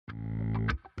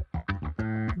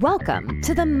Welcome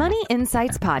to the Money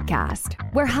Insights Podcast,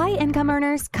 where high-income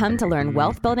earners come to learn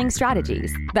wealth-building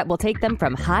strategies that will take them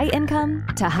from high income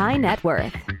to high net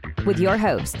worth. With your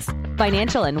hosts,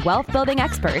 financial and wealth-building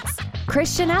experts,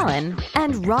 Christian Allen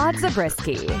and Rod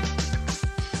Zabriskie.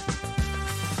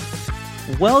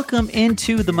 Welcome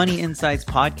into the Money Insights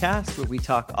Podcast, where we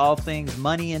talk all things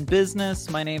money and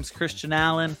business. My name's Christian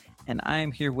Allen, and I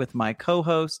am here with my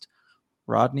co-host,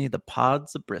 Rodney the Pod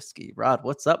Zabriskie. Rod,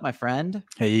 what's up, my friend?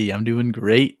 Hey, I'm doing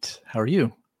great. How are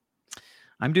you?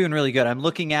 I'm doing really good. I'm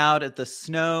looking out at the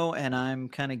snow, and I'm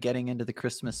kind of getting into the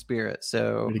Christmas spirit.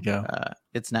 So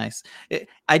it's nice.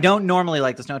 I don't normally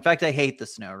like the snow. In fact, I hate the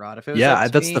snow, Rod. If it was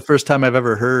that's the first time I've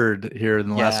ever heard here in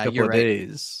the last couple of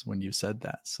days when you said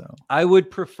that. So I would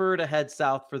prefer to head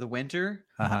south for the winter,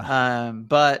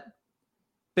 but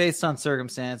based on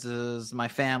circumstances, my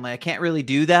family, I can't really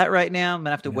do that right now. I'm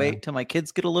gonna have to wait till my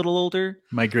kids get a little older.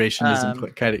 Migration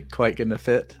isn't quite gonna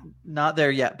fit. Not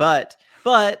there yet, but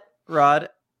Rod,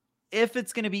 if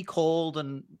it's gonna be cold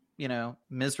and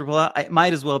miserable, it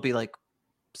might as well be like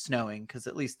snowing, because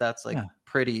at least that's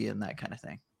pretty and that kind of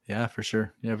thing. Yeah, for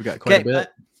sure. Yeah, we got quite a bit.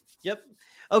 Yep.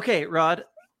 Okay, Rod,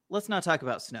 let's not talk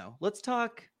about snow. Let's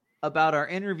talk about our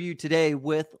interview today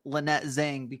with Lynette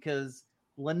Zhang, because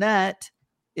Lynette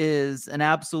is an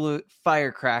absolute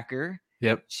firecracker.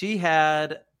 Yep. She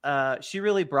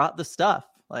really brought the stuff.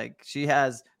 Like, she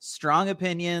has strong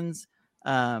opinions,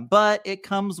 but it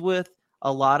comes with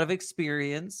a lot of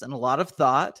experience and a lot of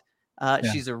thought.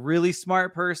 She's a really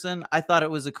smart person. I thought it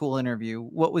was a cool interview.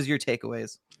 What was your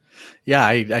takeaways? Yeah,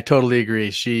 I totally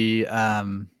agree. She'll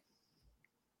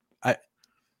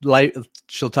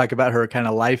talk about her kind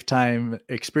of lifetime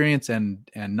experience and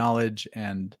knowledge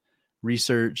and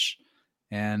research,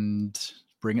 and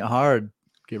bring it hard.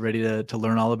 Get ready to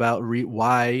learn all about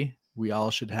why we all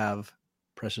should have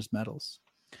precious metals.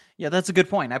 Yeah, that's a good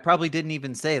point. I probably didn't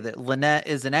even say that Lynette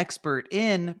is an expert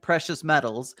in precious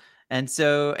metals. And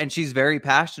she's very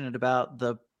passionate about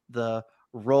the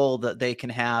role that they can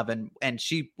have and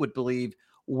she would believe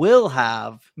will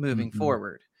have moving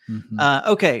forward.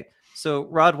 Okay. So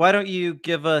Rod, why don't you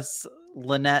give us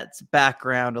Lynette's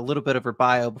background, a little bit of her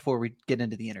bio before we get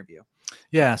into the interview?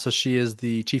 Yeah, so she is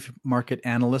the chief market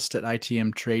analyst at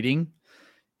ITM Trading,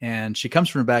 and she comes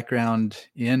from a background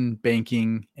in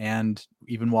banking and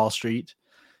even Wall Street,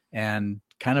 and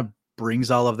kind of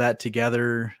brings all of that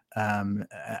together. And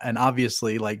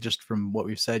obviously, like, just from what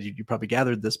we've said, you probably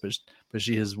gathered this, but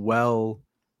she has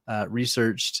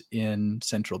researched in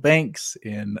central banks,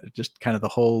 in just kind of the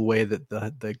whole way that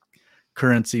the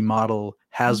currency model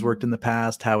has worked in the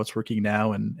past, how it's working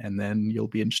now, and then you'll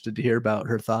be interested to hear about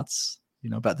her thoughts,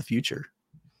 about the future.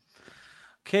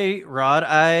 Okay, Rod,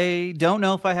 I don't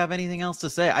know if I have anything else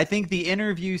to say. I think the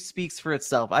interview speaks for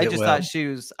itself. I thought she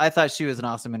was an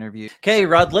awesome interview. Okay,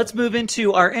 Rod, let's move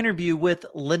into our interview with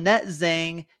Lynette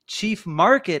Zhang, Chief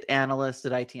Market Analyst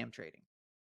at ITM Trading.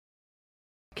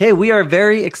 Okay, we are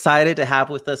very excited to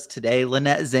have with us today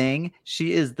Lynette Zhang.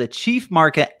 She is the Chief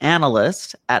Market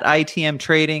Analyst at ITM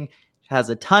Trading. She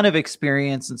has a ton of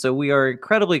experience, and so we are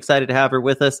incredibly excited to have her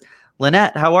with us.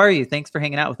 Lynette, how are you? Thanks for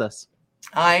hanging out with us.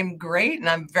 I'm great, and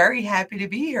I'm very happy to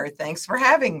be here. Thanks for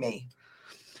having me.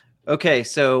 Okay,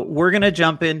 so we're going to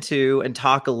jump into and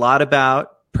talk a lot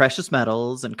about precious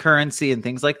metals and currency and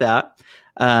things like that.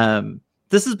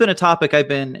 This has been a topic I've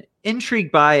been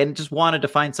intrigued by and just wanted to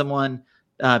find someone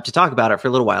to talk about it for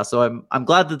a little while. So I'm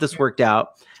glad that this worked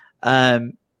out.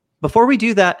 Before we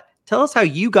do that, tell us how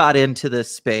you got into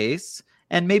this space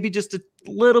and maybe just a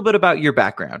little bit about your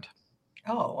background.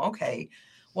 Oh, okay.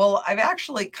 Well, I've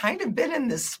actually kind of been in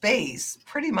this space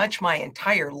pretty much my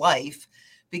entire life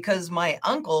because my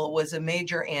uncle was a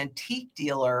major antique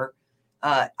dealer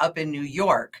up in New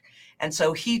York. And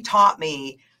so he taught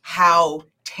me how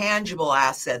tangible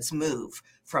assets move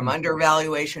from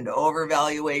undervaluation to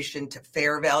overvaluation to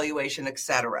fair valuation, et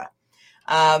cetera.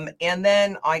 And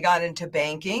then I got into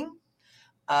banking.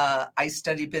 I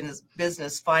studied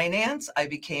business finance. I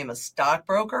became a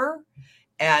stockbroker.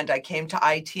 And I came to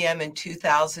ITM in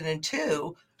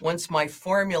 2002, once my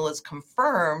formulas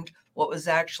confirmed what was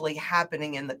actually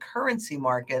happening in the currency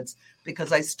markets,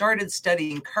 because I started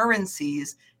studying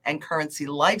currencies and currency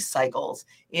life cycles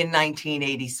in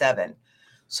 1987.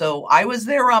 So I was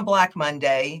there on Black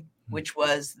Monday, which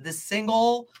was the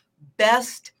single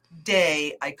best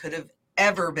day I could have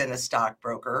ever been a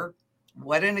stockbroker.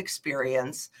 What an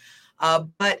experience.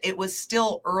 But it was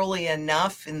still early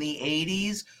enough in the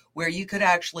 80s where you could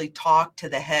actually talk to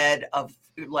the head of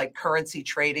like currency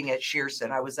trading at Shearson.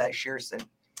 I was at Shearson.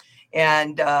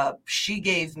 And she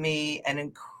gave me an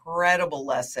incredible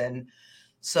lesson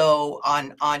So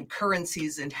on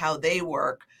currencies and how they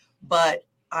work, but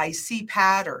I see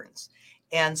patterns.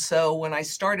 And so when I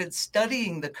started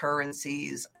studying the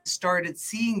currencies, I started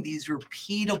seeing these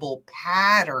repeatable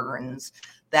patterns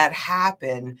that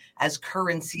happen as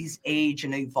currencies age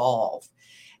and evolve.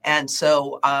 And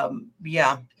so, I'm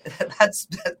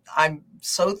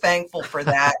so thankful for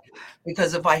that,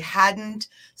 because if I hadn't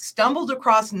stumbled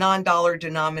across non-dollar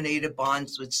denominated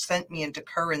bonds, which sent me into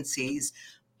currencies,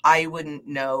 I wouldn't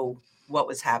know what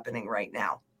was happening right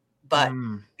now. But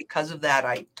because of that,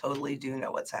 I totally do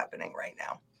know what's happening right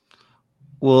now.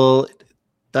 Well,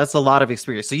 that's a lot of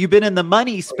experience. So you've been in the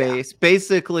money space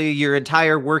basically your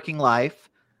entire working life.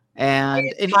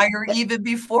 And even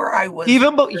before I was,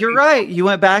 you're right. You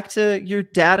went back to your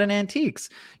dad and antiques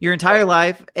your entire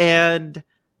life, and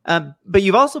but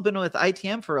you've also been with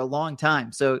ITM for a long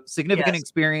time, so significant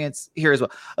experience here as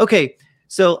well. Okay,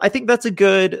 so I think that's a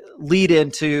good lead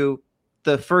into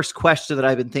the first question that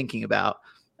I've been thinking about.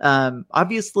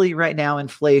 Obviously, right now,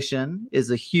 inflation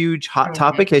is a huge hot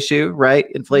topic issue. Right,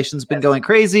 inflation's been going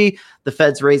crazy. The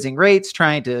Fed's raising rates,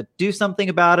 trying to do something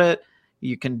about it.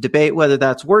 You can debate whether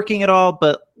that's working at all,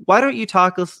 but why don't you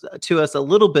talk to us a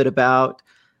little bit about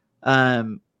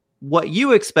what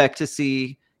you expect to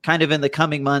see kind of in the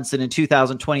coming months and in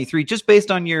 2023, just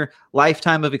based on your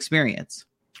lifetime of experience?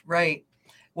 Right.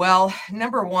 Well,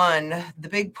 number one, the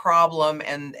big problem,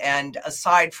 and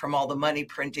aside from all the money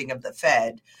printing of the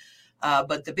Fed,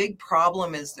 but the big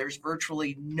problem is there's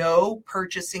virtually no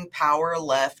purchasing power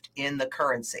left in the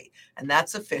currency. And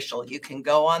that's official. You can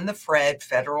go on the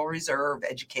Federal Reserve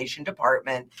Education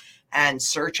Department, and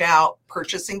search out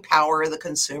purchasing power of the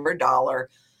consumer dollar.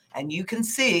 And you can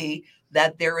see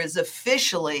that there is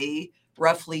officially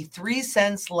roughly 3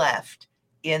 cents left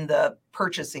in the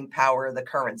purchasing power of the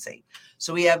currency.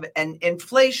 So we have an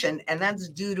inflation, and that's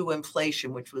due to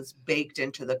inflation, which was baked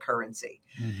into the currency.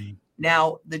 Mm-hmm.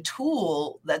 Now, the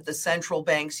tool that the central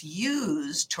banks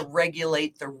use to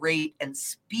regulate the rate and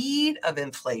speed of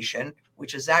inflation,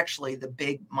 which is actually the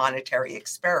big monetary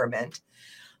experiment,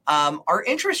 are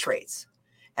interest rates.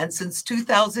 And since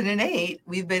 2008,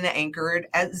 we've been anchored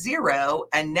at zero.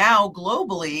 And now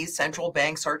globally, central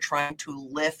banks are trying to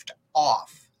lift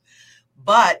off.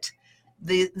 But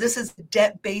this is a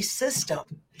debt-based system.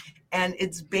 And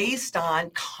it's based on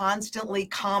constantly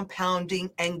compounding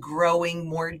and growing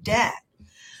more debt.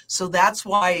 So that's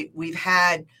why we've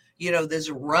had, this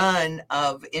run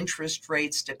of interest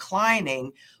rates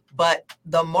declining, but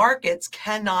the markets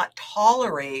cannot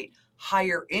tolerate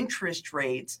higher interest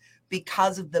rates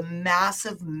because of the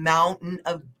massive mountain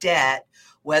of debt,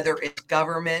 whether it's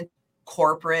government,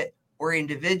 corporate, or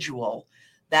individual,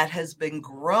 that has been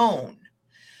grown.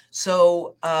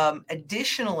 So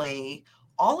additionally,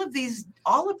 all of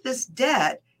this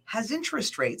debt has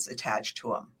interest rates attached to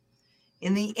them.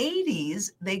 In the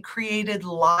 80s, they created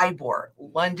LIBOR,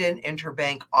 London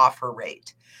Interbank Offer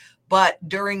Rate. But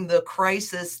during the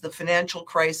crisis, the financial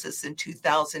crisis in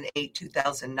 2008,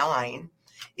 2009,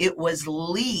 it was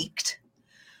leaked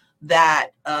that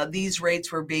these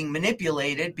rates were being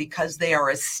manipulated because they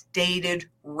are a stated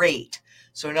rate.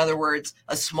 So in other words,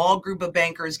 a small group of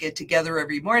bankers get together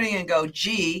every morning and go,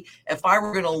 gee, if I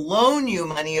were going to loan you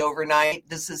money overnight,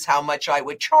 this is how much I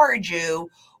would charge you.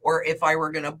 Or if I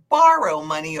were going to borrow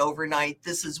money overnight,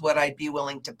 this is what I'd be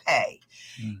willing to pay.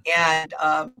 And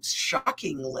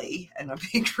shockingly, and I'm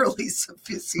being really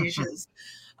facetious,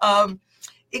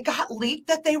 it got leaked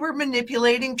that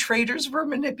traders were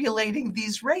manipulating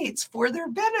these rates for their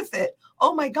benefit.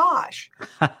 Oh my gosh.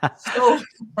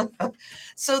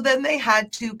 So then they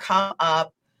had to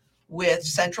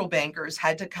central bankers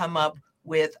had to come up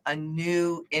with a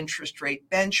new interest rate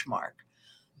benchmark.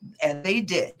 And they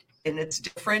did. And it's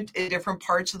different in different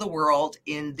parts of the world.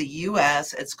 In the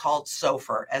US, it's called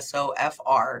SOFR,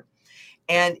 SOFR.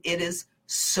 And it is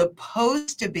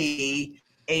supposed to be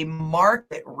a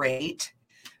market rate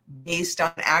based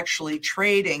on actually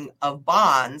trading of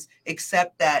bonds,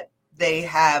 except that they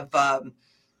have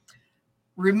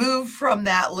removed from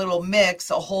that little mix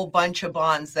a whole bunch of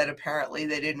bonds that apparently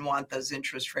they didn't want those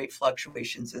interest rate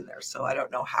fluctuations in there. So I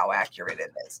don't know how accurate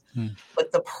it is.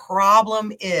 But the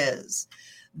problem is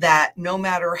that no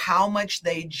matter how much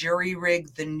they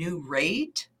jury-rig the new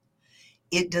rate,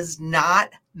 it does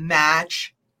not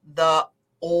match the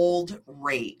old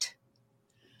rate.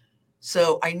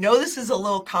 So I know this is a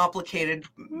little complicated.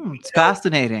 It's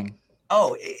fascinating.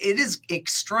 Oh, it is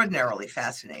extraordinarily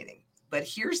fascinating. But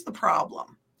here's the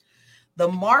problem. The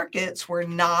markets were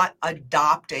not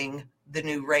adopting the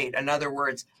new rate. In other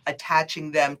words,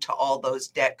 attaching them to all those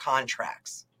debt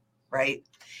contracts, right?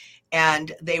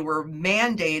 And they were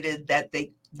mandated that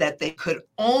they that they could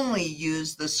only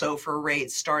use the SOFR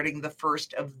rate starting the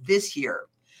 1st of this year.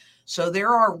 So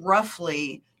there are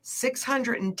roughly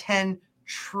 $610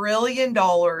 trillion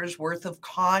worth of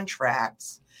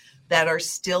contracts that are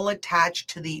still attached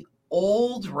to the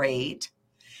old rate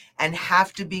and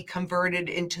have to be converted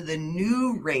into the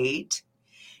new rate.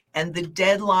 And the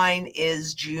deadline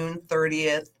is June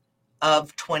 30th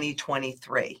of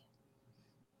 2023.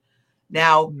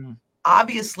 Now,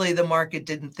 obviously, the market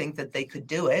didn't think that they could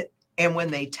do it. And when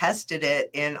they tested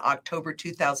it in October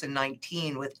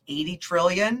 2019 with 80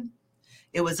 trillion,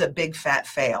 it was a big fat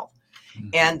fail.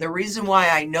 And the reason why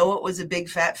I know it was a big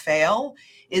fat fail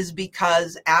is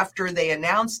because after they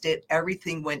announced it,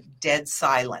 everything went dead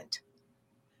silent.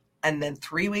 And then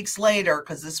 3 weeks later,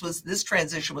 because this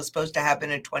transition was supposed to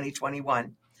happen in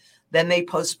 2021, then they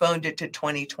postponed it to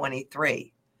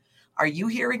 2023. Are you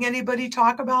hearing anybody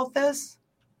talk about this?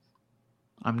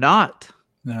 I'm not.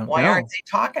 No, Why aren't they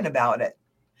talking about it?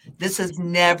 This has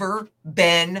never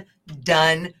been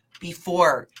done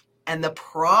before. And the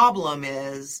problem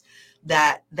is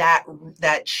that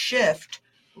shift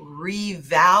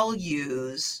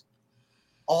revalues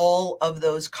all of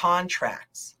those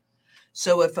contracts.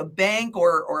 So if a bank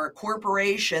or a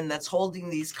corporation that's holding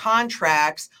these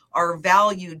contracts are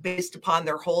valued based upon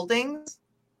their holdings,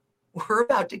 we're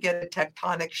about to get a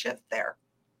tectonic shift there.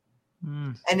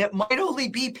 And it might only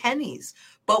be pennies.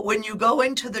 But when you go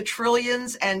into the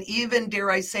trillions and even, dare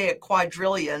I say it,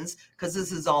 quadrillions, because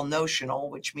this is all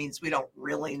notional, which means we don't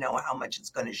really know how much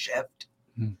it's going to shift.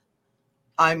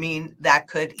 I mean, that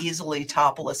could easily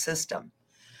topple a system.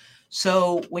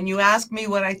 So when you ask me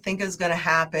what I think is going to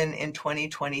happen in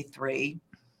 2023,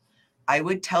 I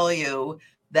would tell you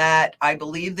that I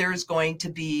believe there's going to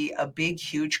be a big,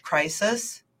 huge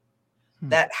crisis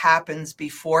that happens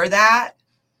before that,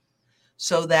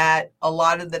 so that a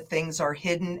lot of the things are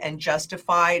hidden and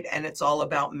justified, and it's all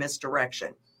about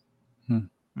misdirection.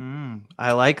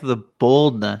 I like the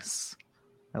boldness.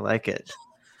 I like it.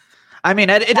 I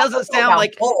mean, it doesn't sound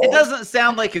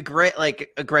like a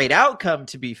great outcome,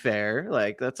 to be fair.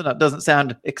 Like doesn't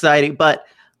sound exciting, but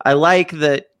I like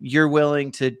that you're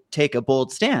willing to take a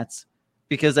bold stance,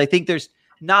 because I think there's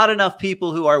not enough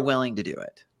people who are willing to do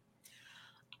it.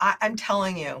 I'm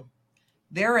telling you,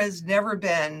 there has never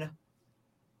been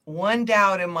one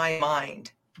doubt in my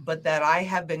mind, but that I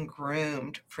have been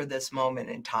groomed for this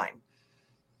moment in time.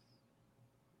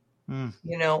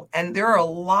 You know, and there are a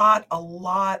lot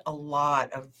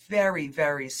of very,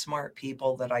 very smart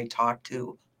people that I talk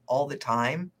to all the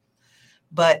time.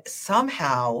 But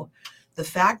somehow the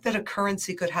fact that a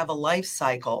currency could have a life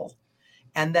cycle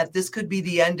and that this could be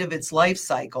the end of its life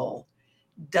cycle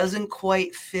doesn't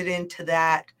quite fit into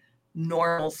that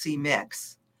normalcy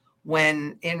mix.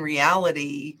 When in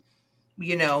reality,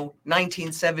 you know,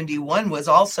 1971 was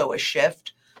also a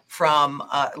shift from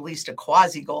at least a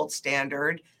quasi gold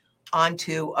standard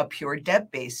onto a pure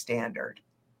debt-based standard.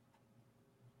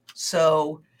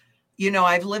 So, you know,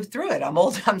 I've lived through it.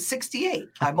 I'm 68.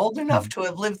 I'm old enough to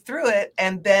have lived through it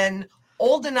and been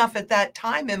old enough at that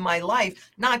time in my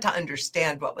life not to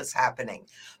understand what was happening,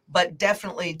 but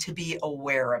definitely to be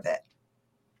aware of it.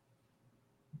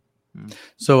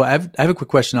 So I have a quick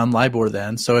question on LIBOR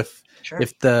then. So if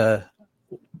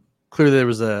clearly there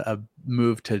was a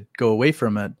move to go away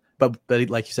from it, but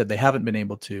like you said, they haven't been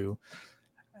able to.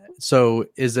 So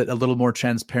is it a little more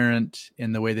transparent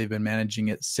in the way they've been managing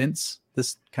it since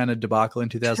this kind of debacle in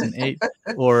 2008,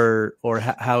 or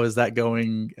how is that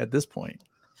going at this point?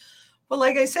 Well,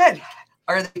 like I said,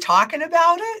 are they talking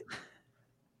about it?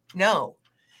 No.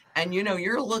 And, you know,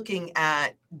 you're looking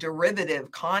at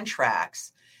derivative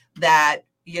contracts that,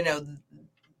 you know,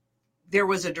 there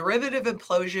was a derivative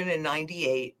implosion in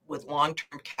 98 with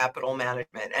long-term capital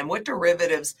management. And what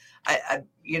derivatives,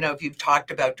 you know, if you've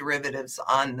talked about derivatives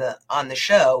on the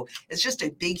show, it's just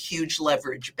a big, huge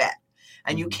leverage bet.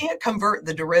 And you can't convert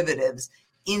the derivatives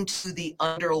into the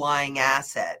underlying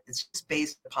asset. It's just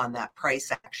based upon that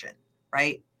price action,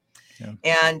 right? Yeah.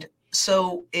 And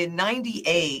so in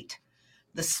 98,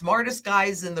 the smartest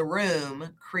guys in the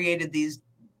room created these,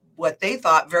 what they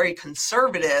thought very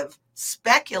conservative,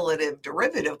 speculative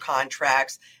derivative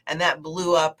contracts, and that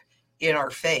blew up in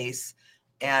our face.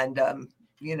 And,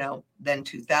 you know, then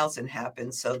 2000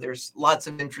 happened. So there's lots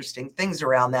of interesting things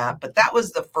around that. But that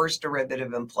was the first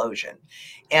derivative implosion.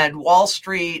 And Wall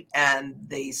Street and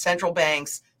the central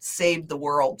banks saved the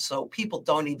world. So people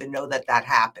don't even know that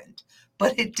happened.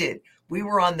 But it did. We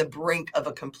were on the brink of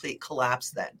a complete collapse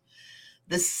then.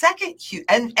 The second,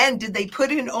 and did they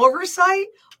put in oversight?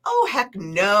 Oh, heck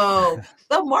no.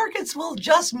 The markets will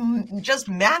just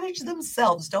manage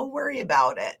themselves. Don't worry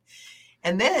about it.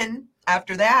 And then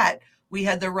After that, we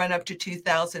had the run up to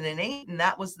 2008, and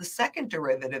that was the second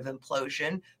derivative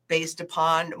implosion based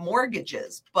upon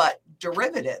mortgages, but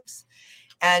derivatives.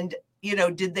 And,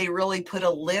 did they really put a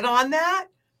lid on that?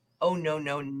 Oh,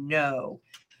 no.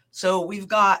 So we've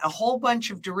got a whole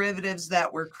bunch of derivatives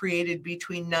that were created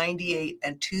between 98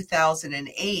 and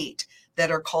 2008 that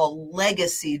are called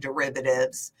legacy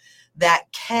derivatives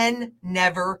that can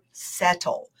never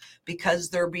settle because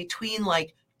they're between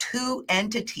like two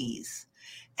entities.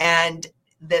 And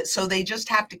so they just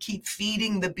have to keep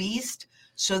feeding the beast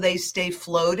so they stay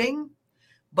floating.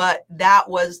 But that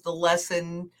was the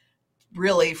lesson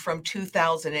really from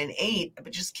 2008.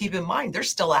 But just keep in mind, they're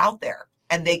still out there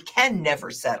and they can never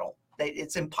settle.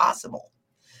 It's impossible.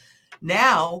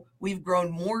 Now we've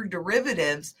grown more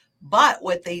derivatives, but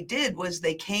what they did was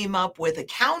they came up with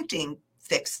accounting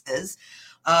fixes.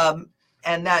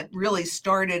 And that really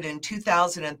started in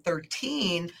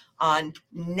 2013 on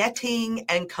netting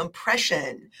and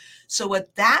compression. So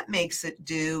what that makes it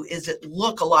do is it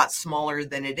look a lot smaller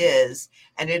than it is,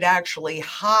 and it actually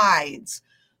hides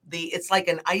it's like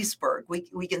an iceberg.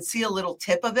 We can see a little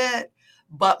tip of it,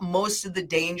 but most of the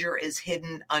danger is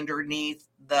hidden underneath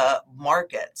the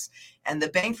markets. And the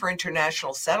Bank for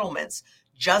International Settlements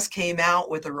just came out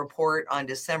with a report on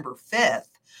December 5th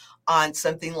on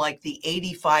something like the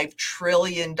 $85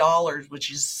 trillion,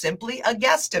 which is simply a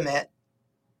guesstimate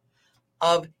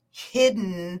of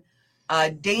hidden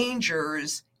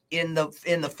dangers in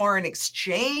the foreign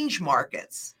exchange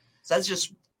markets. So that's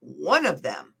just one of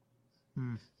them.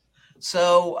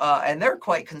 So, and they're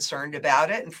quite concerned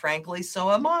about it. And frankly, so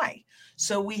am I.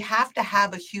 So we have to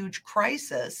have a huge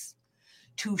crisis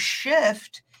to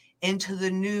shift into the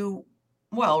new,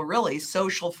 well, really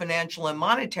social, financial, and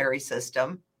monetary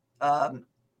system, an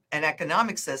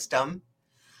economic system,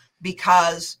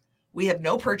 because we have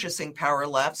no purchasing power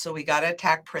left. So we got to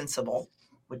attack principal,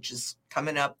 which is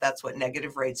coming up. That's what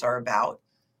negative rates are about.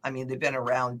 I mean, they've been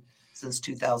around since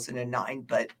 2009,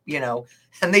 but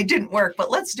and they didn't work, but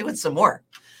let's do it some more.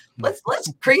 Let's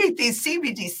create these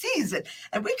CBDCs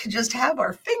and we can just have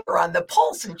our finger on the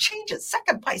pulse and change it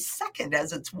second by second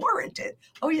as it's warranted.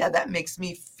 Oh yeah, that makes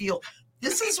me feel,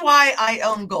 this is why I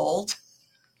own gold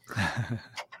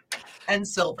and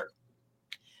silver.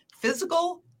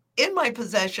 Physical in my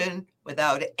possession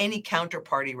without any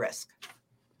counterparty risk.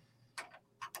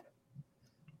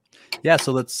 Yeah,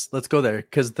 so let's go there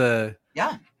because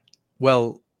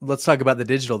well, let's talk about the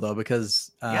digital though,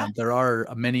 because there are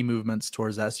many movements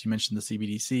towards that. You mentioned the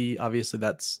CBDC. Obviously,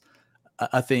 that's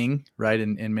a thing, right?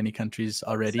 In many countries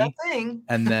already. It's a thing.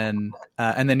 and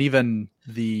then even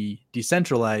the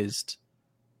decentralized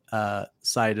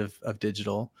side of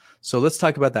digital. So let's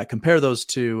talk about that. Compare those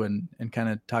two and kind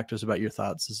of talk to us about your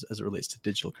thoughts as it relates to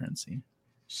digital currency.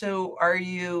 So are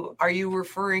you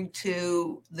referring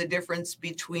to the difference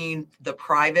between the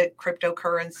private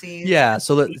cryptocurrencies? Yeah.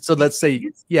 So let's say,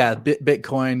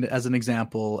 Bitcoin as an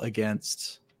example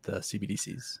against the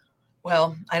CBDCs.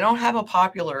 Well, I don't have a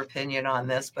popular opinion on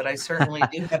this, but I certainly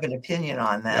do have an opinion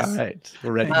on this. All right.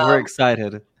 We're ready. We're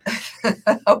excited.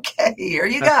 Okay, here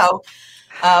you go.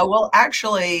 Well,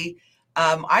 actually,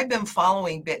 I've been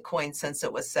following Bitcoin since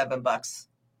it was $7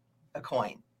 a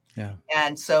coin. Yeah.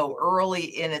 And so early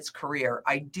in its career,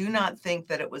 I do not think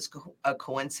that it was a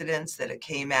coincidence that it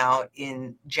came out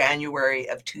in January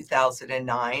of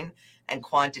 2009 and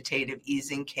quantitative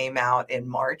easing came out in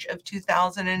March of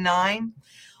 2009.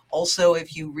 Also,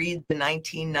 if you read the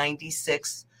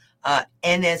 1996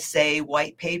 NSA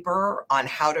white paper on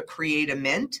how to create a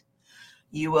mint,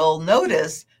 you will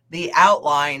notice the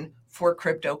outline for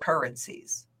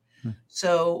cryptocurrencies.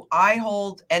 So I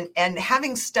hold, and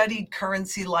having studied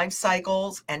currency life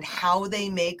cycles and how they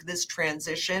make this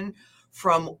transition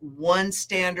from one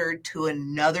standard to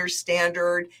another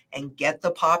standard and get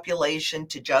the population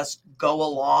to just go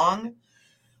along,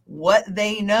 what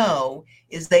they know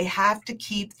is they have to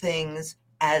keep things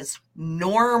as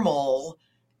normal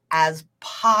as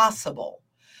possible.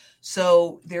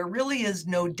 So there really is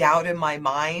no doubt in my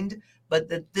mind, but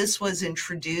that this was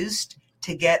introduced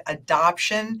to get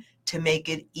adoption, to make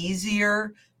it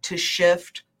easier to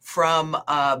shift from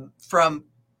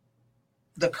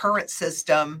the current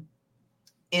system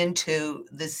into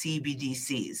the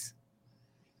CBDCs.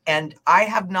 And I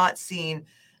have not seen,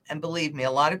 and believe me,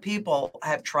 a lot of people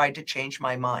have tried to change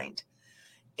my mind.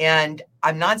 And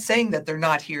I'm not saying that they're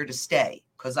not here to stay,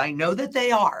 because I know that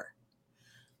they are.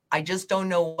 I just don't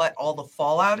know what all the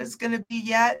fallout is going to be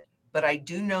yet, but I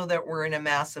do know that we're in a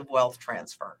massive wealth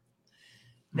transfer.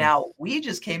 Now, we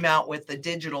just came out with the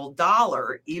digital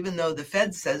dollar, even though the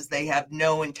Fed says they have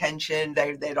no intention,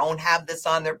 they don't have this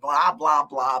on their blah, blah,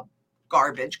 blah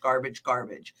garbage, garbage,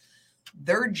 garbage.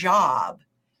 Their job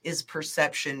is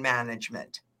perception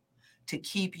management, to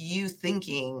keep you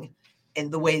thinking in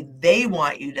the way they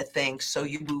want you to think so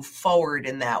you move forward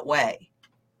in that way.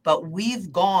 But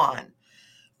we've gone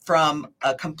from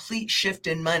a complete shift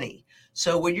in money.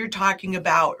 So when you're talking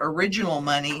about original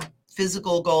money,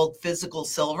 physical gold, physical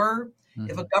silver,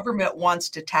 if a government wants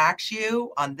to tax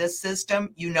you on this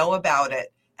system, you know about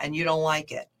it and you don't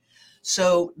like it.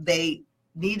 So they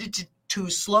needed to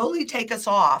slowly take us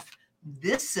off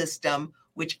this system,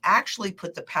 which actually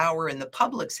put the power in the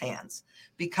public's hands.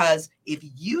 Because if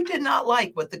you did not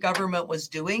like what the government was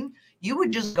doing, you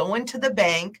would just go into the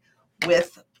bank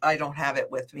with, I don't have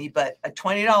it with me, but a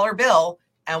 $20 bill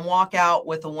and walk out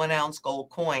with a 1 ounce gold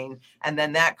coin. And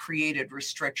then that created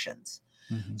restrictions.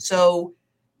 So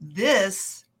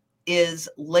this is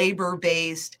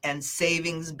labor-based and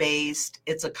savings-based.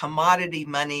 It's a commodity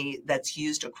money that's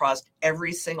used across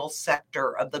every single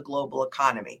sector of the global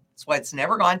economy. That's why it's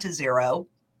never gone to zero,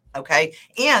 okay?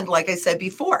 And like I said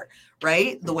before,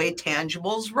 right, the way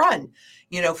tangibles run,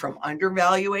 you know, from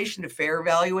undervaluation to fair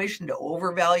valuation to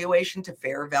overvaluation to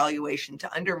fair valuation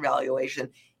to undervaluation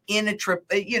in a trip,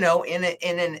 you know, in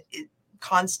a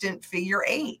constant figure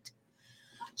 8.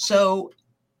 So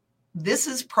this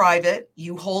is private.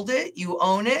 You hold it, you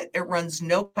own it. It runs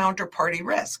no counterparty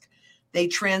risk. They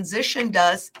transitioned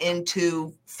us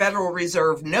into Federal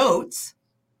Reserve notes,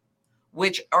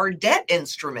 which are debt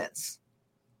instruments,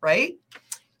 right?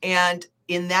 And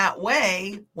in that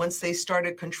way, once they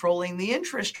started controlling the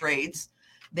interest rates,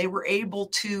 they were able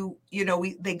to, you know,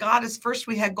 they got us first.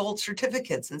 We had gold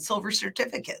certificates and silver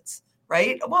certificates,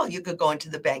 right? Well, you could go into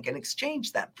the bank and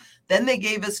exchange them. Then they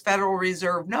gave us Federal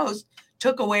Reserve notes,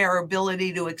 took away our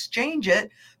ability to exchange it.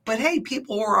 But hey,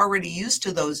 people were already used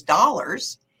to those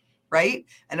dollars, right?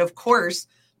 And of course,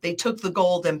 they took the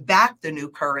gold and backed the new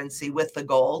currency with the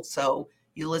gold. So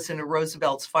you listen to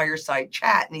Roosevelt's fireside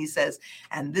chat and he says,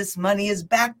 and this money is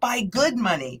backed by good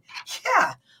money.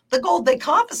 Yeah, the gold they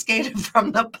confiscated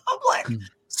from the public.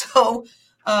 So,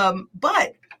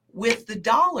 but with the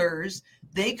dollars,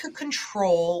 they could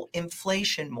control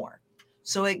inflation more.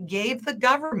 So it gave the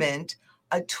government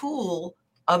a tool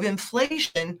of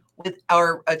inflation with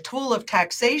a tool of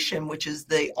taxation, which is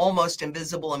the almost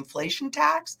invisible inflation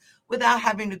tax, without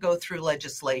having to go through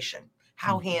legislation.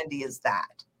 How handy is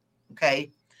that?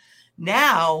 Okay.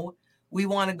 Now we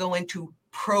want to go into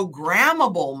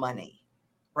programmable money,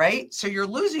 right? So you're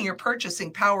losing your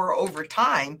purchasing power over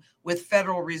time with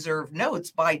Federal Reserve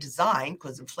notes by design,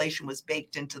 because inflation was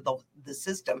baked into the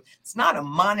system. It's not a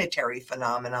monetary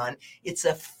phenomenon. It's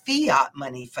a fiat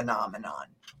money phenomenon,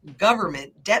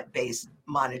 government debt-based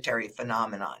monetary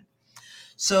phenomenon.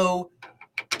 So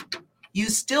you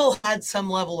still had some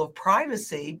level of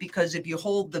privacy, because if you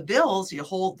hold the bills, you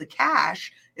hold the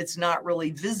cash, it's not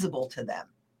really visible to them.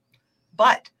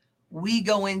 But we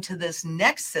go into this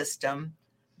next system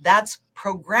that's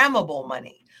programmable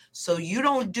money. So you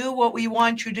don't do what we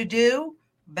want you to do,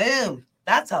 boom,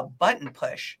 that's a button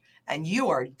push and you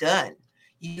are done.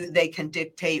 They can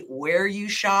dictate where you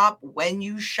shop, when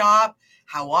you shop,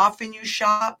 how often you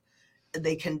shop.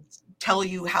 They can tell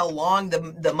you how long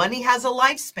the money has a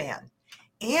lifespan.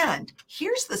 And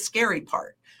here's the scary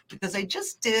part, because I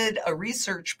just did a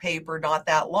research paper not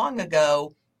that long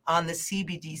ago on the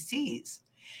CBDCs.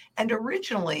 And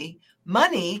originally,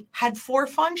 money had 4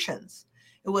 functions.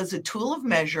 It was a tool of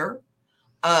measure,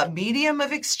 a medium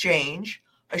of exchange,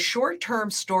 a short-term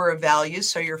store of value,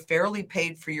 so you're fairly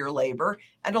paid for your labor,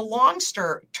 and a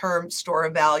long-term store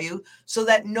of value, so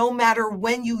that no matter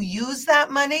when you use that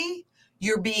money,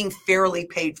 you're being fairly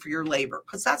paid for your labor,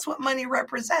 because that's what money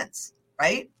represents,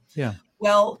 right? Yeah.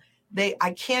 Well,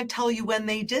 I can't tell you when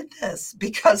they did this,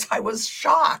 because I was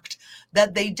shocked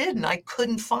that they didn't. I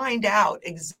couldn't find out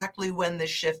exactly when this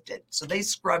shifted. So they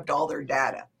scrubbed all their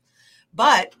data.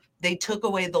 But they took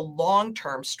away the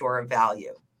long-term store of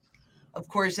value. Of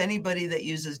course, anybody that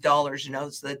uses dollars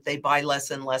knows that they buy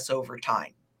less and less over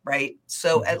time, right?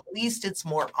 So at least it's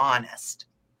more honest.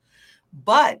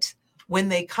 But when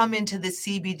they come into the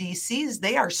CBDCs,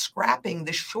 they are scrapping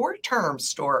the short-term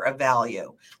store of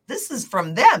value. This is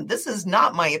from them. This is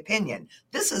not my opinion.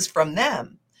 This is from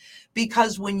them.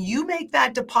 Because when you make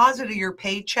that deposit of your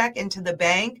paycheck into the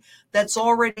bank that's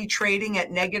already trading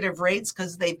at negative rates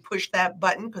because they pushed that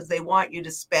button because they want you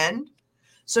to spend.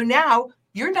 So now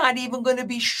you're not even going to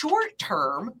be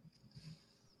short-term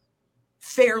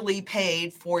fairly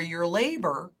paid for your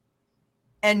labor.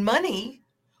 And money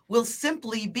will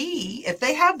simply be, if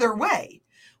they have their way,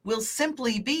 will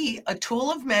simply be a tool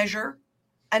of measure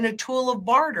and a tool of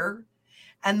barter.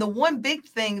 And the one big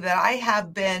thing that I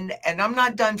have been, and I'm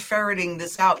not done ferreting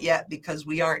this out yet because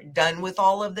we aren't done with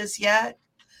all of this yet,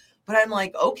 but I'm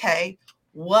like, okay,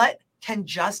 what can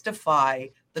justify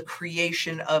the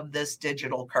creation of this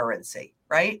digital currency,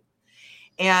 right?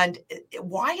 And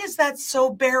why is that so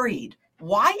buried?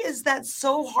 Why is that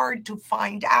so hard to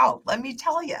find out? Let me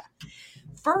tell you.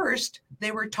 First,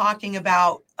 they were talking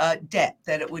about debt,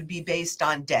 that it would be based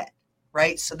on debt,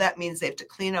 right? So that means they have to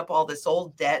clean up all this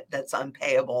old debt that's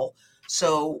unpayable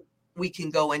so we can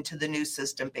go into the new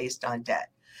system based on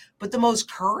debt. But the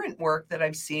most current work that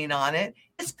I've seen on it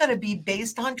is going to be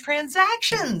based on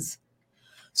transactions.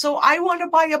 So I want to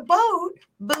buy a boat,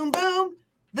 boom, boom,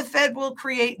 the Fed will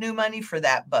create new money for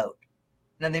that boat.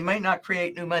 Now, they might not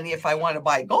create new money if I want to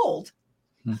buy gold,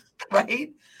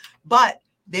 right? But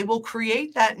they will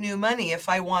create that new money if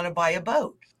I want to buy a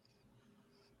boat.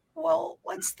 Well,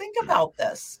 let's think about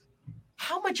this.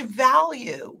 How much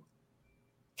value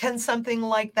can something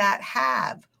like that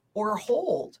have or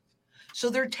hold? So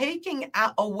they're taking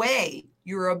away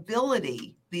your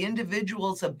ability, the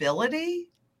individual's ability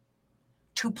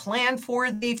to plan for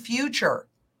the future.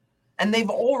 And they've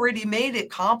already made it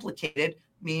complicated.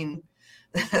 I mean,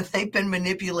 they've been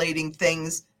manipulating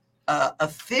things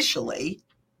officially.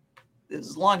 It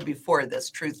was long before this,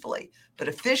 truthfully, but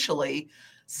officially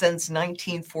since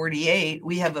 1948,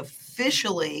 we have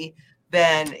officially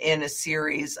been in a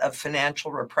series of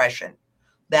financial repression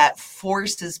that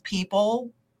forces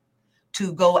people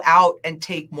to go out and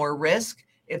take more risk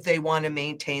if they want to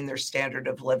maintain their standard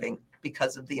of living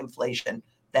because of the inflation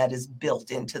that is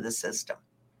built into the system.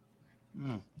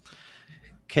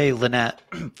 Okay, Lynette,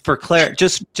 for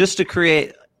just to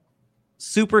create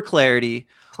super clarity,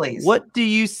 please, what do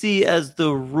you see as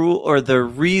the rule or the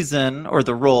reason or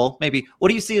the role, maybe, what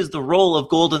do you see as the role of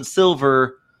gold and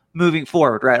silver moving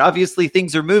forward, right? Obviously,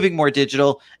 things are moving more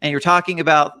digital, and you're talking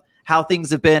about how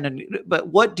things have been, but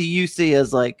what do you see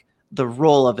as like the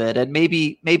role of it? And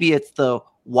maybe it's the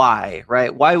why,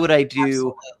 right? Why would I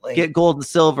get gold and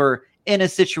silver in a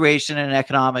situation, in an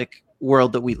economic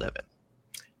world that we live in?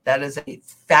 That is a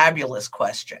fabulous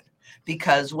question,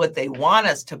 because what they want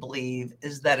us to believe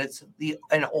is that it's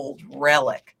an old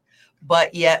relic.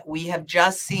 But yet we have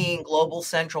just seen global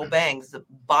central banks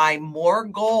buy more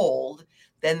gold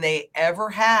than they ever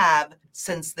have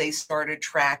since they started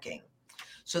tracking.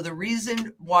 So the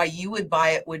reason why you would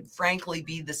buy it would frankly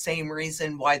be the same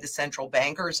reason why the central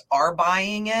bankers are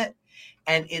buying it.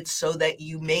 And it's so that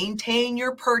you maintain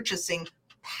your purchasing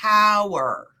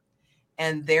power,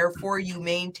 and therefore you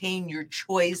maintain your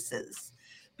choices,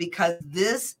 because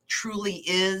this truly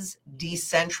is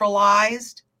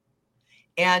decentralized.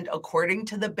 And according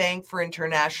to the Bank for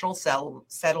International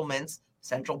Settlements,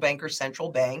 central banker, central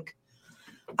bank,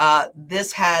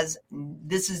 this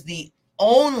is the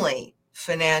only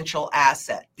financial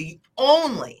asset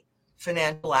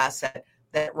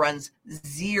that runs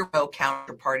zero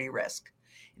counterparty risk.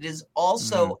 It is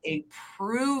also a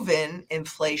proven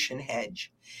inflation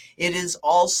hedge. It is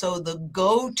also the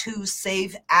go-to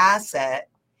safe asset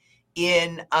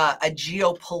in a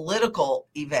geopolitical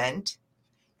event.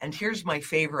 And here's my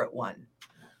favorite one.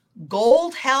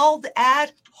 Gold held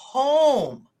at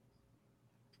home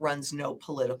runs no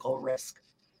political risk.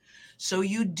 So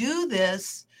you do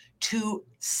this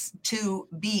to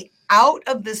be out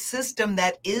of the system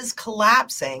that is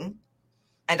collapsing.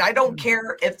 And I don't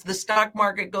care if the stock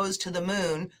market goes to the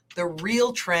moon, the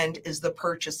real trend is the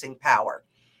purchasing power.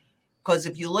 Because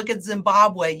if you look at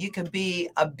Zimbabwe, you can be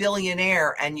a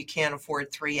billionaire and you can't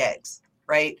afford 3 eggs,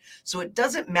 right? So it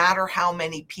doesn't matter how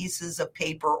many pieces of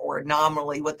paper or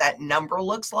nominally what that number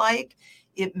looks like.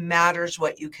 It matters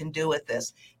what you can do with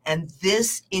this. And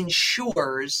this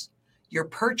ensures your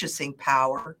purchasing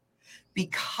power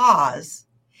because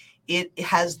it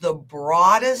has the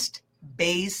broadest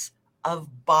base of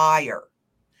buyer,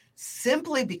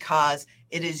 simply because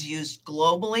it is used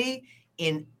globally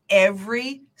in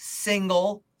every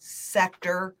single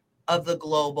sector of the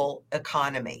global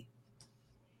economy.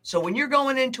 So when you're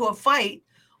going into a fight,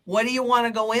 what do you want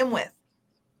to go in with?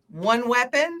 One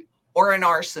weapon or an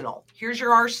arsenal? Here's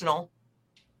your arsenal.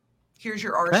 Here's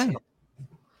your arsenal.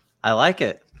 Okay. I like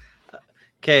it.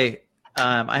 Okay.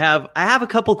 I have a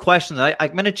couple questions. I'm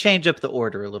going to change up the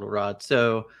order a little, Rod.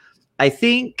 So I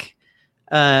think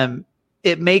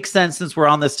it makes sense, since we're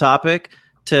on this topic,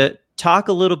 to talk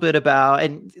a little bit about,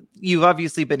 and you've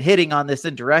obviously been hitting on this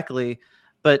indirectly,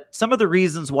 but some of the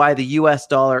reasons why the US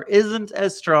dollar isn't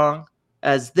as strong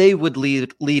as they would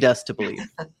lead us to believe.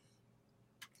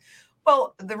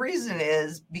 Well, the reason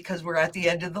is because we're at the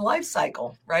end of the life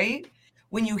cycle, right?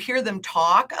 when you hear them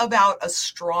talk about a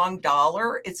strong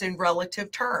dollar, it's in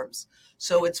relative terms.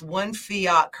 So it's one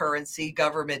fiat currency,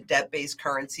 government debt-based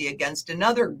currency, against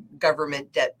another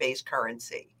government debt-based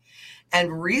currency.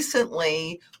 And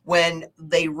recently, when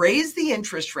they raise the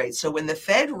interest rates, so when the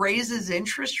Fed raises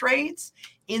interest rates,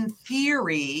 in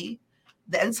theory,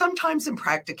 and sometimes in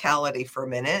practicality for a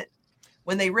minute,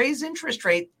 when they raise interest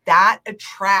rate, that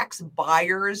attracts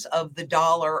buyers of the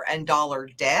dollar and dollar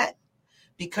debt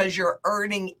because you're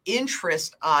earning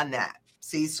interest on that.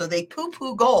 See, so they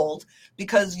poo-poo gold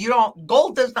because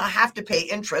gold does not have to pay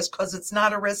interest because it's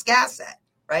not a risk asset,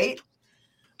 right?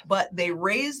 But they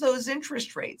raise those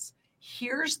interest rates.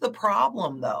 Here's the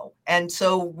problem, though. And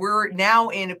so we're now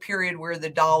in a period where the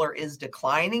dollar is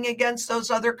declining against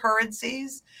those other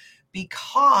currencies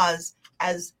because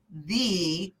as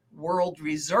the world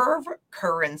reserve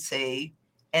currency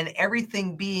and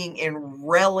everything being in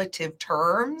relative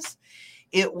terms,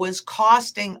 it was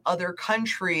costing other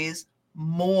countries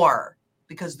more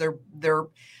because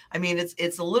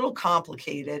it's a little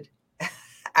complicated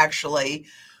actually,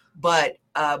 but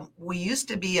we used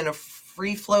to be in a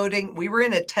we were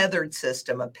in a tethered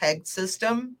system, a pegged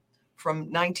system from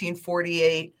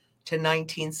 1948 to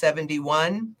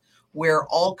 1971, where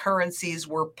all currencies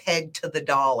were pegged to the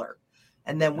dollar.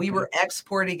 And then we were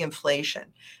exporting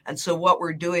inflation. And so what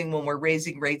we're doing when we're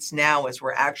raising rates now is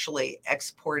we're actually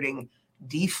exporting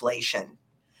deflation.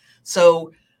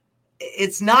 So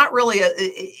it's not really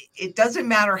it doesn't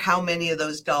matter how many of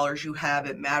those dollars you have.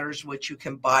 It matters what you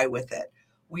can buy with it.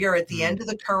 We are at the end of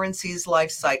the currency's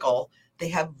life cycle. They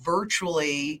have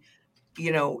virtually,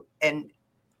 and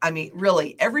I mean,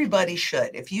 really, everybody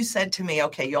should. If you said to me,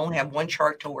 okay, you only have one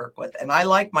chart to work with, and I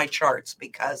like my charts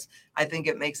because I think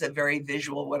it makes it very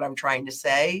visual what I'm trying to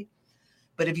say.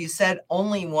 But if you said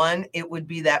only one, it would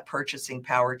be that purchasing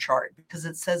power chart because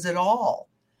it says it all.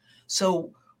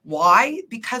 So why?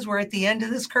 Because we're at the end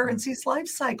of this currency's life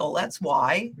cycle. That's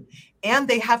why. And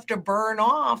they have to burn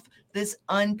off this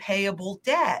unpayable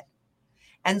debt.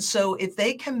 And so if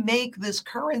they can make this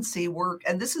currency work,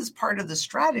 and this is part of the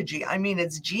strategy, I mean,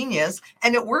 it's genius,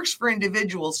 and it works for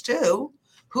individuals too.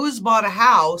 Who's bought a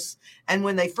house? And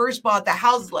when they first bought the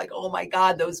house, like, oh my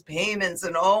God, those payments,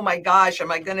 and oh my gosh,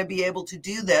 am I going to be able to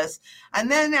do this?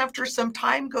 And then after some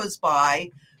time goes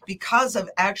by, because of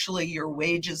actually your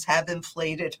wages have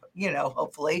inflated,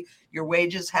 hopefully your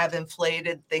wages have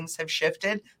inflated, things have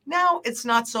shifted. Now it's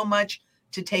not so much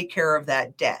to take care of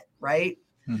that debt, right?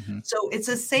 Mm-hmm. So it's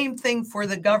the same thing for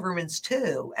the governments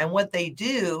too. And what they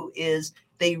do is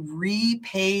they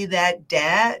repay that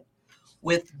debt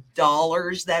with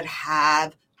dollars that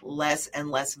have less and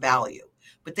less value,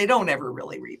 but they don't ever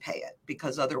really repay it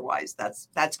because otherwise that's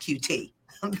QT.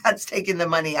 That's taking the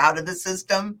money out of the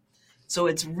system. So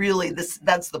it's really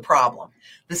that's the problem.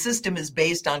 The system is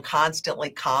based on constantly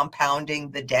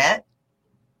compounding the debt.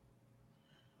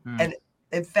 And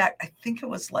in fact, I think it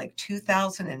was like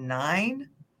 2009.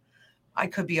 I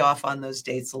could be off on those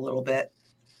dates a little bit,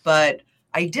 but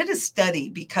I did a study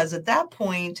because at that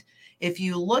point, if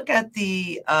you look at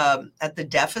the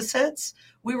deficits,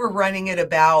 we were running at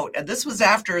about, and this was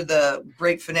after the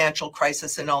great financial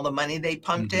crisis and all the money they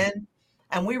pumped in,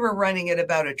 and we were running at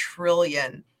about $1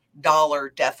 trillion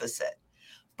deficit.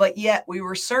 But yet we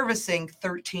were servicing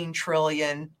 13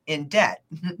 trillion in debt.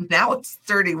 Now it's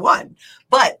 31.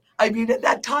 But I mean, at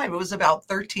that time, it was about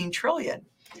 13 trillion.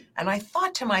 And I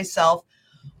thought to myself,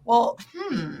 well,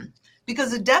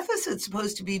 because the deficit's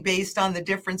supposed to be based on the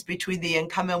difference between the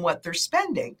income and what they're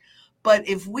spending. But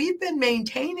if we've been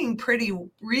maintaining pretty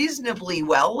reasonably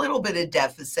well, a little bit of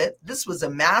deficit, this was a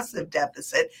massive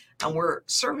deficit, and we're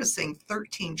servicing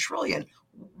 13 trillion.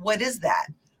 What is that?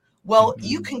 Well,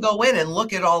 you can go in and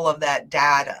look at all of that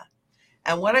data.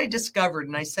 And what I discovered,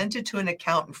 and I sent it to an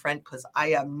accountant friend because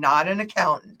I am not an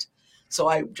accountant. So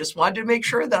I just wanted to make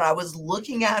sure that I was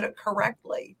looking at it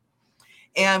correctly.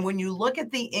 And when you look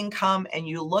at the income and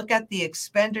you look at the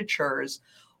expenditures,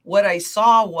 what I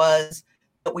saw was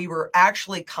that we were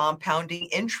actually compounding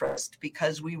interest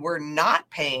because we were not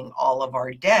paying all of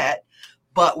our debt,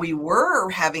 but we were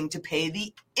having to pay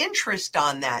the interest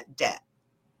on that debt.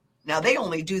 Now, they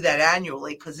only do that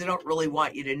annually because they don't really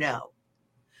want you to know.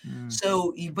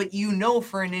 So, but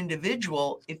for an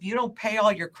individual, if you don't pay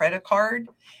all your credit card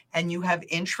and you have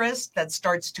interest that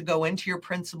starts to go into your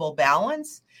principal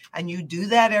balance and you do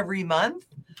that every month,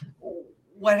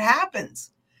 what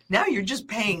happens? Now you're just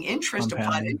paying interest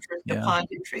upon interest upon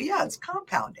interest. Yeah, it's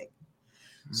compounding.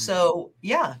 So,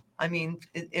 yeah, I mean,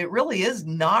 it really is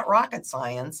not rocket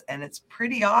science. And it's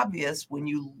pretty obvious when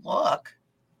you look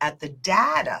at the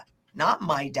data, not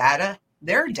my data,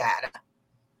 their data.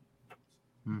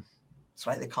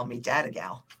 That's why they call me Data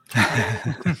Gal.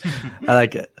 I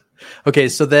like it. Okay,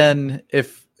 so then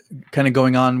if kind of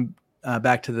going on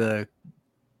back to the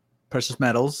precious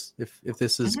metals, if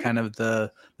this is kind of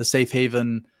the safe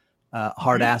haven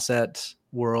hard asset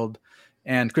world,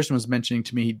 and Christian was mentioning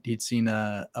to me he'd seen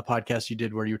a podcast you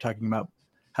did where you were talking about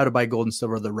how to buy gold and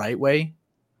silver the right way.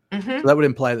 So that would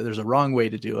imply that there's a wrong way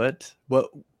to do it.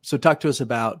 So talk to us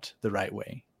about the right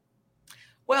way.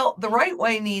 Well, the right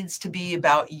way needs to be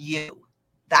about you.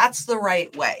 That's the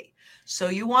right way. So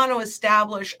you want to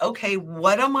establish, okay,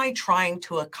 what am I trying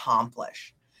to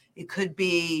accomplish? It could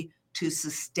be to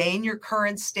sustain your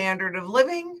current standard of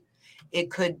living.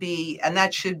 It could be, and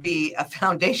that should be a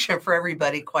foundation for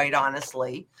everybody, quite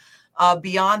honestly.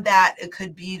 Beyond that, it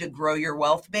could be to grow your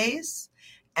wealth base.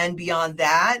 And beyond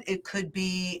that, it could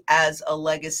be as a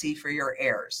legacy for your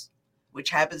heirs,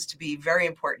 which happens to be very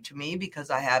important to me because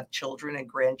I have children and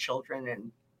grandchildren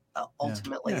and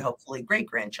ultimately, hopefully,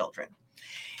 great-grandchildren.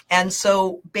 And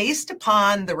so based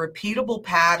upon the repeatable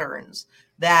patterns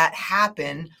that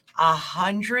happen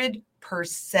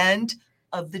 100%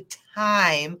 of the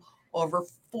time, over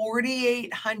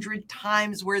 4,800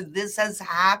 times where this has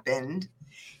happened,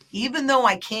 even though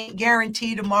I can't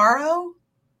guarantee tomorrow,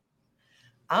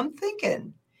 I'm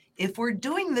thinking if we're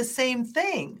doing the same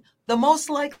thing, the most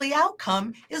likely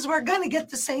outcome is we're going to get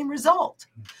the same result.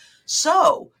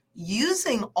 So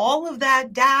using all of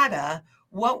that data,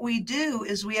 what we do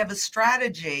is we have a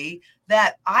strategy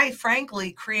that I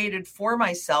frankly created for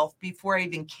myself before I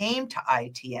even came to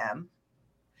ITM.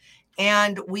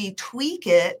 And we tweak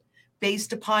it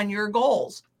based upon your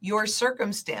goals, your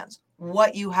circumstance,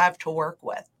 what you have to work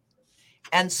with.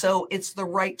 And so it's the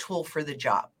right tool for the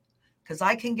job. Because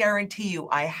I can guarantee you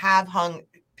I have hung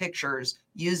pictures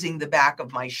using the back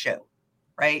of my shoe,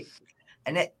 right?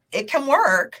 And it can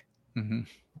work.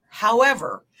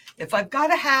 However, if I've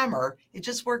got a hammer, it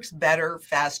just works better,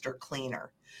 faster,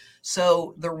 cleaner.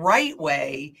 So the right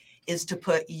way is to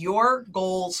put your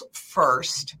goals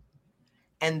first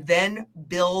and then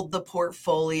build the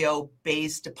portfolio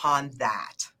based upon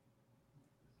that.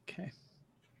 Okay.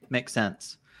 Makes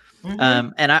sense.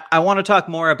 And I want to talk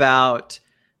more about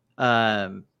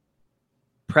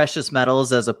precious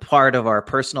metals as a part of our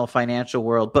personal financial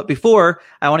world. But before,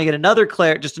 I want to get another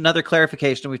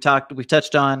clarification. We've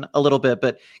touched on a little bit,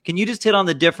 but can you just hit on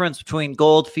the difference between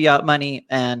gold, fiat money,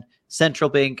 and central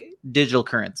bank digital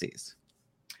currencies?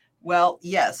 Well,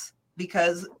 yes,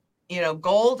 because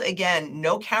gold, again,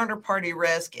 no counterparty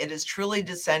risk. It is truly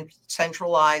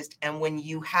decentralized, and when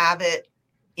you have it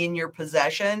in your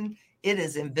possession, it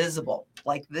is invisible.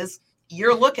 Like this,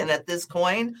 you're looking at this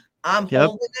coin. I'm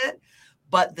holding it,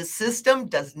 but the system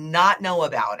does not know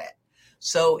about it.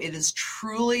 So it is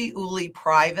truly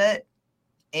private,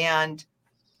 and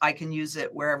I can use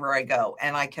it wherever I go.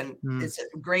 And it's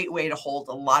a great way to hold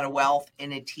a lot of wealth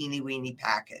in a teeny weeny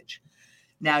package.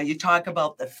 Now you talk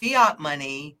about the fiat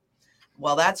money.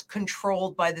 Well, that's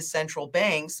controlled by the central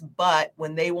banks, but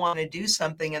when they want to do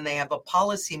something and they have a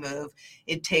policy move,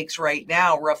 it takes right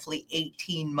now roughly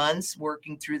 18 months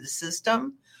working through the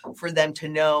system for them to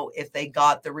know if they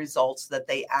got the results that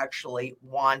they actually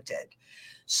wanted.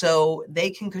 So they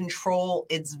can control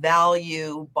its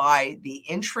value by the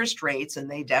interest rates, and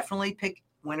they definitely pick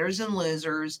winners and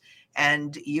losers.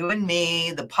 And you and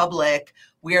me, the public,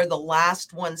 we are the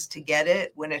last ones to get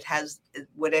it when it has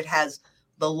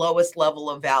the lowest level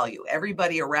of value.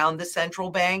 Everybody around the central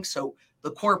bank, so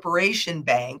the corporation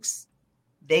banks,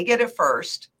 they get it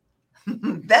first.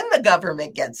 Then the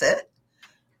government gets it.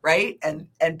 Right. And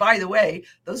by the way,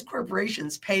 those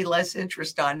corporations pay less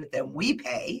interest on it than we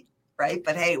pay. Right.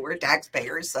 But hey, we're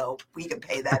taxpayers, so we can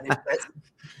pay that interest.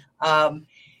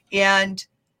 And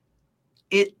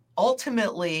it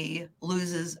ultimately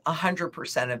loses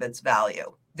 100% of its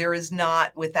value. There is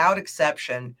not, without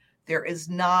exception, there is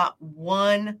not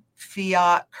one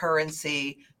fiat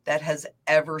currency that has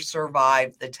ever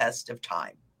survived the test of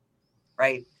time.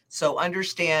 Right. So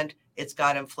understand it's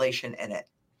got inflation in it.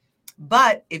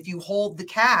 But if you hold the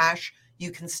cash,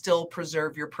 you can still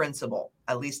preserve your principal,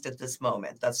 at least at this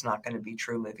moment. That's not going to be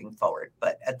true moving forward.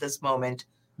 But at this moment,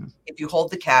 if you hold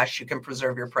the cash, you can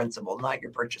preserve your principal, not your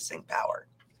purchasing power.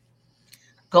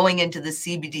 Going into the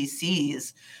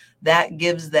CBDCs, that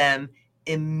gives them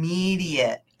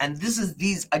immediate, and this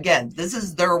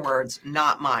is their words,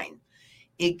 not mine.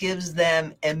 It gives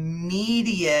them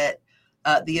immediate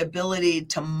the ability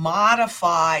to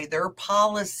modify their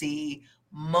policy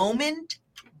moment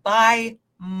by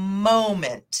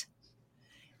moment.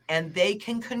 And they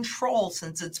can control,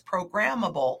 since it's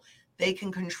programmable, they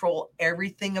can control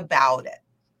everything about it.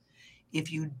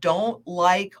 If you don't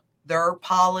like their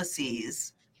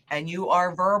policies, and you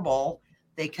are verbal,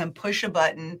 they can push a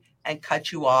button and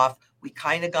cut you off. We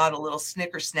kind of got a little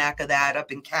snicker snack of that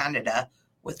up in Canada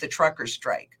with the trucker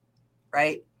strike,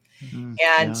 right?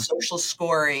 And social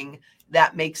scoring,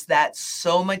 that makes that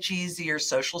so much easier,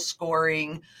 social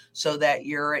scoring, so that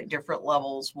you're at different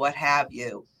levels, what have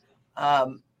you.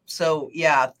 So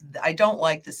yeah, I don't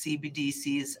like the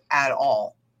CBDCs at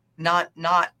all. Not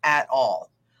at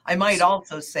all. I might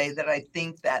also say that I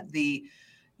think that if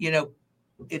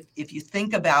you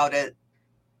think about it,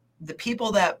 the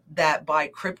people that buy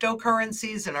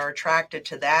cryptocurrencies and are attracted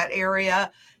to that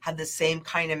area have the same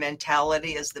kind of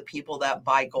mentality as the people that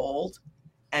buy gold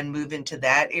and move into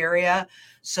that area.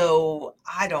 So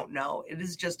I don't know. It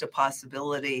is just a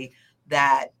possibility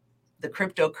that the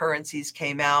cryptocurrencies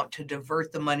came out to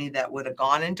divert the money that would have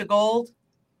gone into gold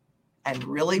and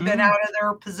really been out of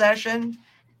their possession.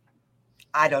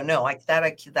 I don't know.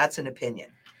 That's an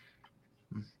opinion.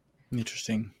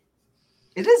 Interesting.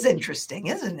 It is interesting,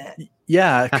 isn't it?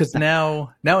 Yeah, because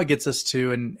now it gets us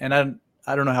to, and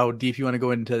I don't know how deep you want to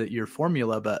go into your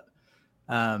formula, but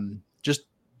just,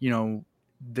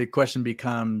 the question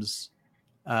becomes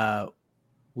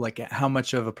like how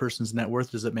much of a person's net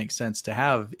worth does it make sense to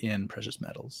have in precious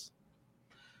metals?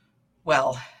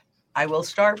 Well, I will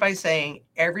start by saying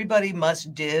everybody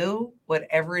must do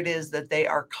whatever it is that they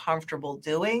are comfortable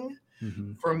doing.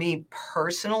 Mm-hmm. For me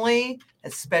personally,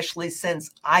 especially since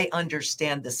I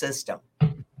understand the system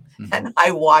and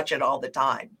I watch it all the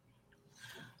time,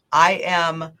 I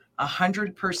am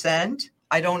 100%.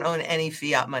 I don't own any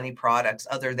fiat money products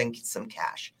other than some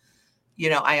cash.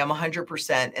 I am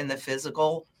 100% in the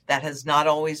physical. That has not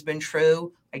always been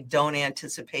true. I don't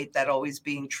anticipate that always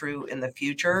being true in the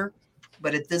future.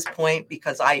 But at this point,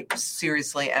 because I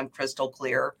seriously am crystal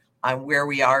clear on where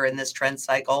we are in this trend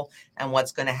cycle and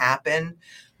what's going to happen,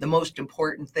 the most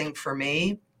important thing for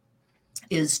me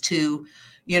is to,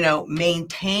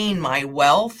 maintain my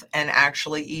wealth and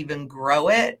actually even grow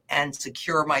it and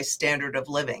secure my standard of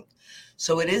living.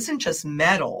 So it isn't just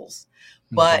metals,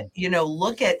 but,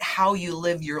 look at how you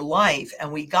live your life.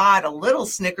 And we got a little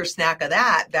snicker snack of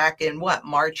that back in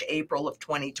March, April of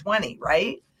 2020,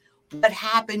 right? What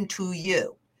happened to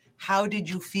you? How did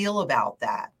you feel about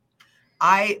that?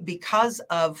 There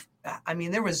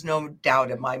was no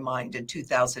doubt in my mind in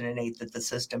 2008 that the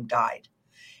system died.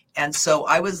 And so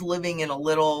I was living in a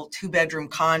little 2-bedroom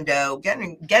condo,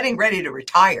 getting ready to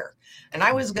retire. And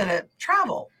I was going to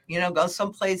travel, go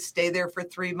someplace, stay there for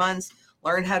 3 months,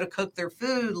 learn how to cook their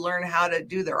food, learn how to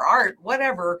do their art,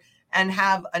 whatever, and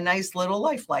have a nice little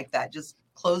life like that. Just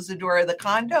close the door of the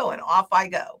condo and off I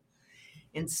go.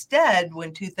 Instead,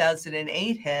 when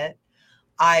 2008 hit,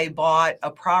 I bought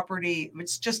a property.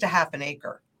 It's just a half an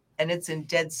acre, and it's in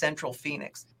dead central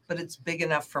Phoenix, but it's big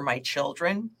enough for my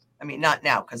children. I mean, not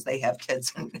now because they have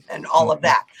kids and all of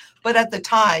that, but at the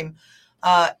time,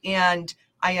 and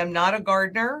I am not a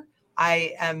gardener.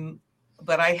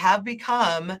 But I have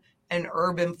become an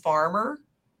urban farmer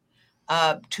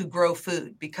to grow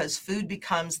food, because food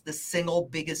becomes the single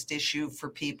biggest issue for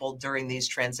people during these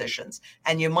transitions.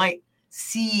 And you might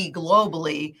see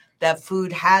globally that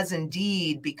food has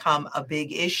indeed become a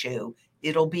big issue.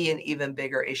 It'll be an even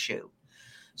bigger issue.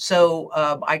 So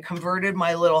I converted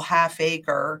my little half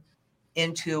acre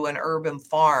into an urban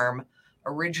farm.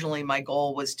 Originally, my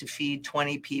goal was to feed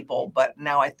 20 people, but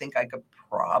now I think I could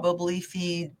probably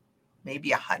feed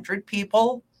maybe 100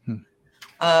 people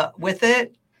with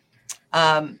it.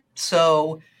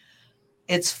 So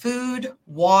it's food,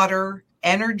 water,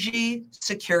 energy,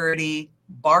 security,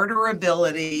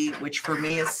 barterability, which for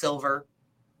me is silver,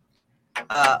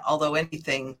 although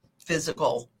anything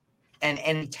physical and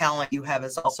any talent you have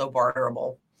is also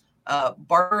barterable.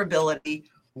 Barterability,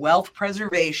 wealth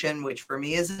preservation, which for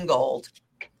me is in gold,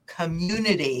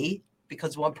 community,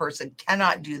 because one person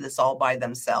cannot do this all by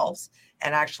themselves.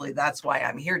 And actually, that's why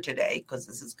I'm here today, because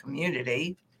this is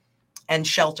community, and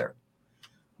shelter.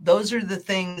 Those are the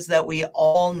things that we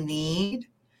all need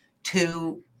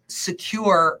to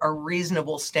secure a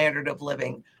reasonable standard of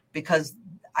living, because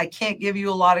I can't give you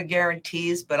a lot of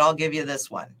guarantees, but I'll give you this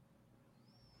one.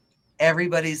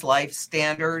 Everybody's life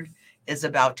standard is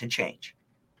about to change.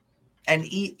 And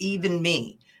even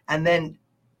me. And then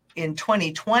in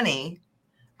 2020,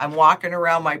 I'm walking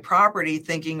around my property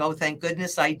thinking, oh, thank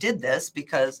goodness I did this,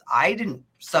 because I didn't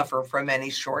suffer from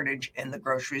any shortage in the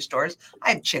grocery stores.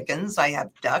 I have chickens, I have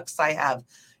ducks, I have,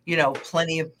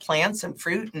 plenty of plants and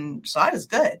fruit. And so I was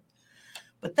good.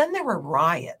 But then there were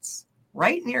riots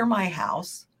right near my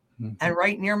house and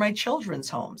right near my children's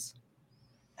homes.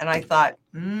 And I thought,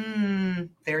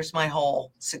 there's my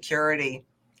whole security.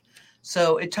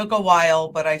 So it took a while,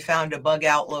 but I found a bug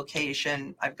out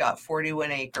location. I've got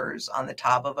 41 acres on the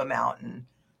top of a mountain,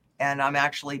 and I'm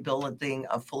actually building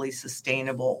a fully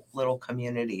sustainable little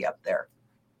community up there.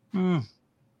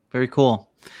 Very cool.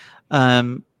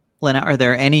 Lena, are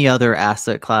there any other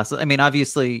asset classes? I mean,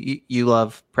 obviously you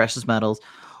love precious metals.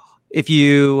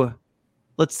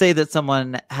 Let's say that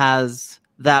someone has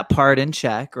that part in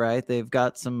check, right? They've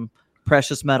got some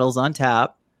precious metals on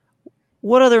tap.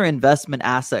 What other investment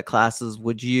asset classes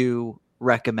would you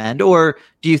recommend, or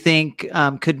do you think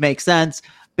could make sense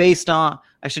based on,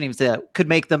 I shouldn't even say that, could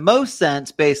make the most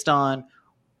sense based on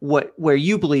where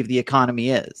you believe the economy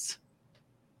is?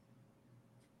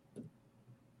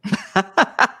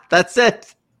 That's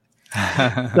it. So,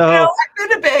 I've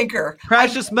been a banker.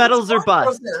 Precious metals are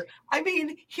bust. I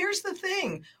mean, here's the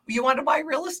thing. You want to buy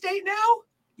real estate now?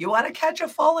 You want to catch a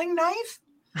falling knife?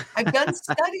 I've done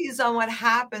studies on what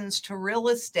happens to real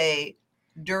estate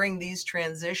during these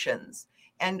transitions.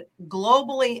 And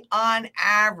globally, on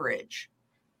average,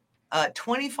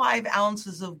 25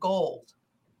 ounces of gold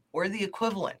or the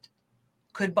equivalent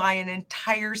could buy an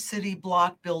entire city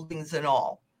block, buildings and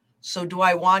all. So do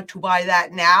I want to buy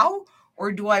that now,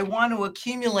 or do I want to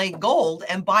accumulate gold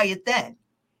and buy it then?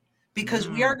 Because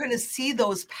we are going to see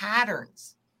those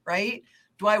patterns, right?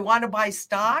 Do I want to buy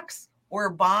stocks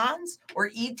or bonds or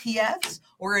ETFs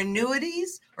or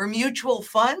annuities or mutual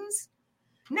funds?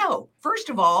 No.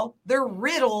 First of all, they're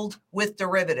riddled with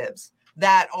derivatives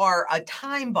that are a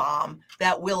time bomb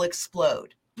that will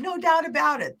explode. No doubt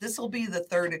about it. This will be the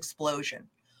third explosion.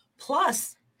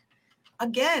 Plus,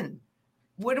 again,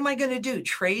 what am I going to do?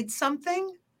 Trade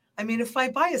something? I mean, if I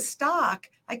buy a stock,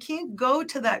 I can't go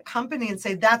to that company and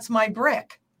say, that's my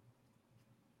brick,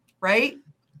 right?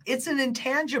 It's an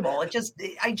intangible.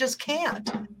 I just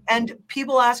can't. And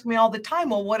people ask me all the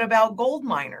time, well, what about gold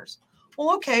miners?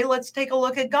 Well, okay, let's take a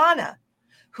look at Ghana,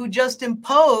 who just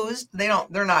imposed,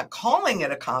 they're not calling it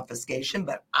a confiscation,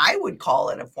 but I would call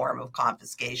it a form of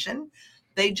confiscation.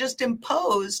 They just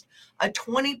imposed a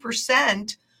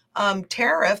 20%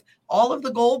 tariff. All of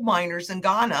the gold miners in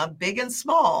Ghana, big and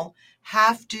small,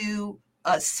 have to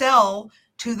sell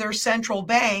to their central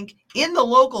bank in the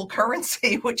local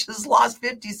currency, which has lost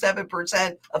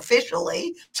 57%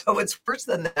 officially. So it's worse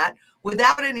than that,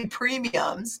 without any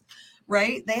premiums,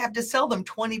 right? They have to sell them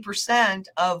 20%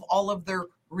 of all of their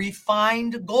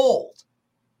refined gold.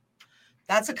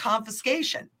 That's a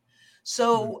confiscation.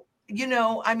 So,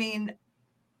 I mean,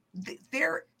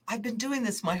 I've been doing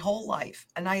this my whole life,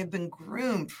 and I have been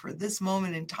groomed for this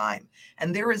moment in time.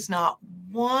 And there is not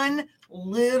one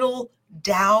little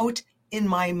doubt in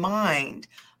my mind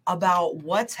about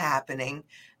what's happening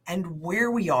and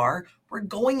where we are. We're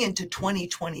going into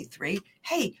 2023.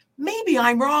 Hey, maybe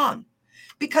I'm wrong,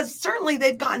 because certainly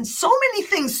they've gotten so many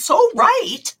things so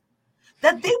right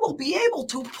that they will be able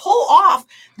to pull off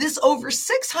this over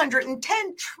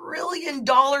 $610 trillion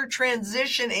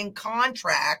transition in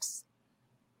contracts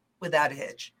without a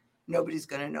hitch. Nobody's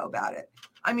going to know about it.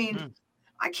 I mean,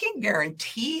 I can't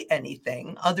guarantee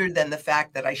anything other than the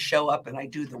fact that I show up and I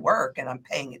do the work and I'm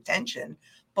paying attention.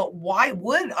 But why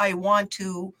would I want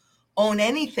to own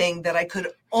anything that I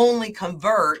could only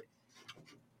convert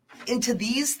into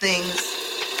these things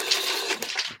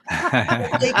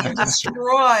that they can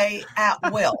destroy at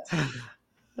will?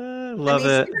 Love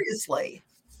it. Seriously.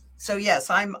 So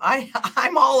yes, I'm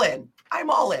all in.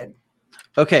 I'm all in.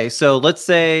 Okay, so let's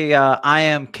say I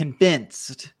am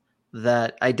convinced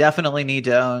that I definitely need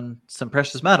to own some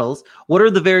precious metals. What are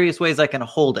the various ways I can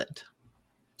hold it?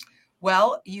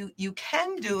 Well, you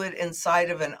can do it inside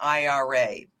of an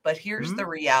IRA, but here's the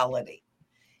reality.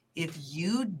 If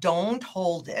you don't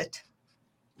hold it,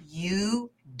 you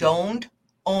don't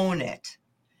own it.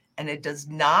 And it does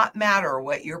not matter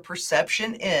what your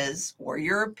perception is or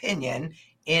your opinion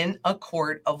in a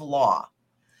court of law.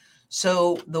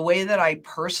 So the way that I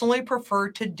personally prefer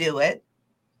to do it,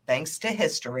 thanks to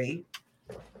history,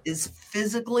 is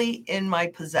physically in my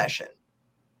possession.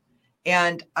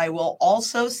 And I will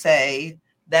also say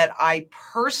that I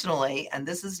personally, and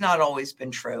this has not always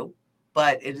been true,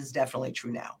 but it is definitely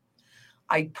true now,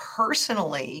 I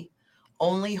personally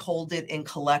only hold it in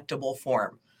collectible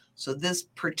form. So this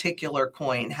particular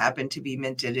coin happened to be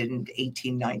minted in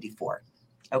 1894,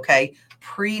 okay,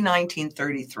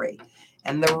 pre-1933.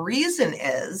 And the reason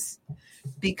is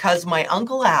because my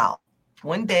Uncle Al,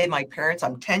 one day my parents,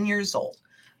 I'm 10 years old.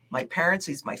 My parents,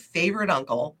 he's my favorite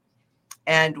uncle,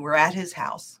 and we're at his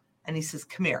house. And he says,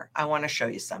 come here, I want to show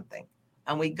you something.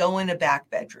 And we go in a back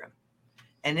bedroom.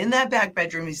 And in that back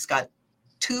bedroom, he's got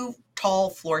 2 tall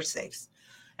floor safes.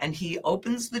 And he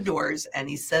opens the doors and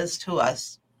he says to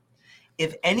us,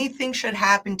 if anything should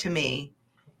happen to me,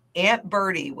 Aunt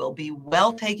Bertie will be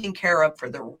well taken care of for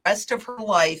the rest of her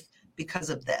life because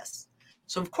of this.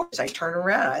 So, of course, I turn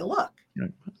around, I look.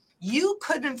 You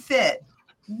couldn't fit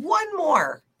one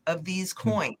more of these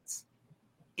coins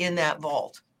in that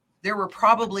vault. There were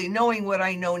probably, knowing what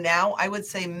I know now, I would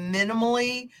say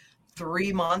minimally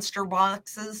 3 monster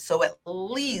boxes. So at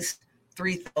least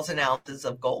 3,000 ounces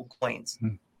of gold coins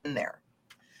in there.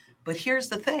 But here's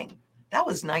the thing. That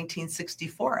was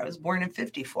 1964. I was born in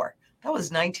 54. That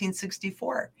was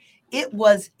 1964. It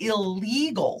was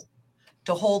illegal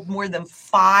to hold more than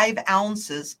 5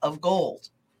 ounces of gold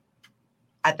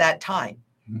at that time.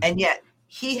 And yet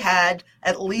he had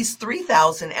at least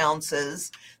 3,000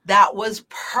 ounces. That was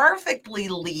perfectly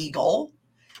legal,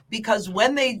 because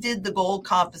when they did the gold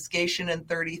confiscation in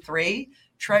 33,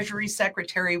 Treasury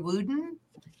Secretary Wooden,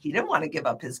 he didn't want to give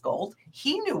up his gold.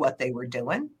 He knew what they were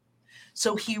doing.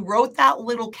 So he wrote that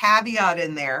little caveat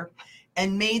in there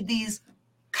and made these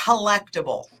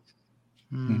collectible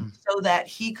so that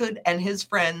he could, and his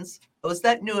friends, those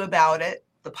that knew about it,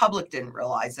 the public didn't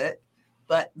realize it,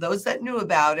 but those that knew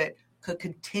about it could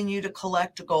continue to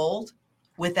collect gold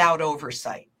without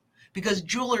oversight, because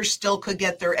jewelers still could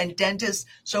get their, and dentists,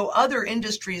 so other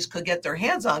industries could get their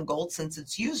hands on gold since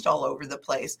it's used all over the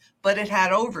place, but it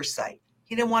had oversight.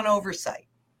 He didn't want oversight.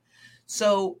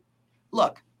 So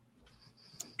look,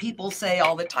 people say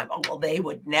all the time, oh, well, they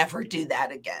would never do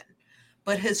that again.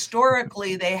 But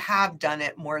historically, they have done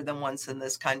it more than once in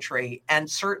this country. And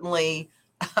certainly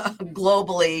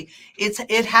globally,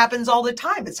 it happens all the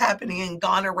time. It's happening in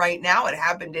Ghana right now. It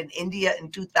happened in India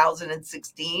in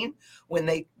 2016 when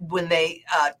they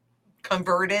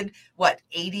converted,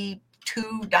 90%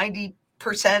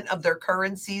 of their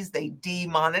currencies, they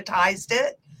demonetized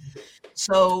it.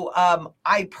 So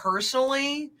I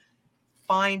personally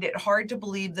find it hard to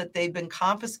believe that they've been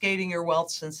confiscating your wealth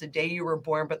since the day you were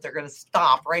born, but they're going to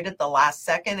stop right at the last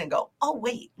second and go, oh,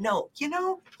 wait, no, you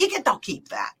get to keep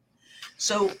that.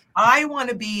 So I want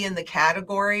to be in the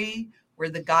category where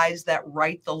the guys that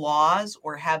write the laws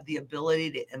or have the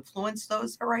ability to influence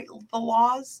those that write the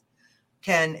laws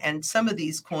can, and some of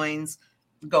these coins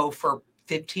go for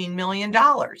 $15 million.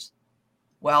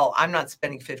 Well, I'm not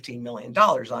spending $15 million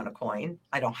on a coin.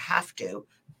 I don't have to,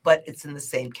 but it's in the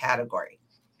same category.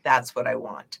 That's what I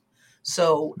want.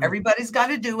 So everybody's got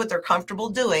to do what they're comfortable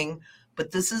doing.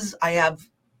 But I have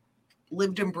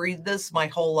lived and breathed this my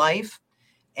whole life.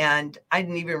 And I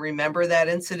didn't even remember that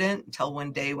incident until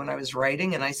one day when I was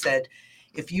writing. And I said,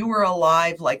 if you were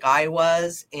alive like I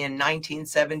was in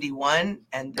 1971,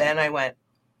 and then I went,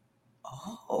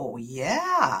 oh,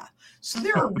 yeah. So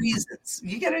there are reasons.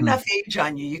 You get enough age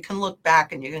on you, you can look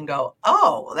back and you can go,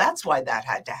 oh, that's why that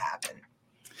had to happen.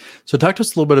 So talk to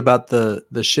us a little bit about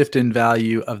the shift in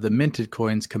value of the minted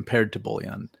coins compared to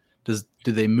bullion. Do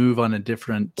they move on a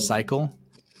different cycle?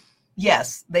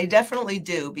 Yes, they definitely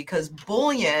do, because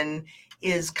bullion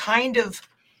is kind of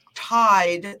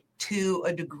tied to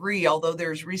a degree, although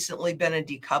there's recently been a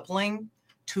decoupling,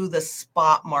 to the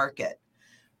spot market.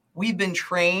 We've been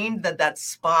trained that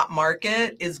spot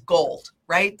market is gold,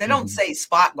 right? They don't say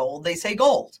spot gold, they say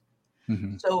gold.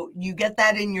 So you get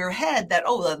that in your head that,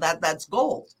 oh, that's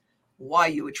gold. Why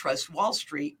you would trust Wall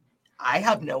Street, I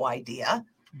have no idea.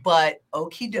 But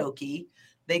okie dokie,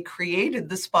 they created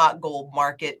the spot gold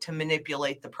market to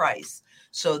manipulate the price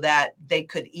so that they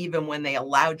could, even when they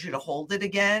allowed you to hold it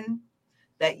again,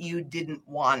 that you didn't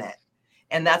want it.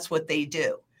 And that's what they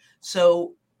do.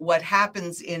 So what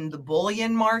happens in the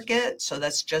bullion market, so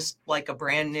that's just like a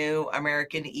brand new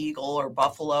American Eagle or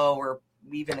Buffalo or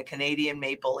even a Canadian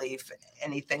Maple Leaf,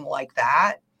 anything like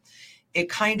that, it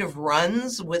kind of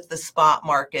runs with the spot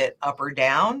market up or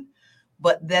down,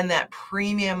 but then that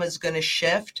premium is going to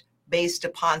shift based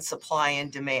upon supply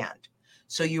and demand.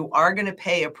 So you are going to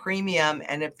pay a premium,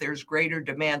 and if there's greater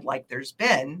demand like there's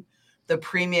been, the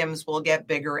premiums will get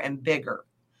bigger and bigger.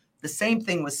 The same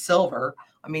thing with silver.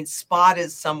 I mean, spot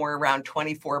is somewhere around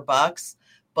 $24.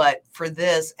 But for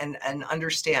this, and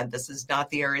understand, this is not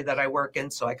the area that I work in,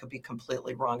 so I could be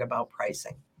completely wrong about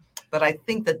pricing. But I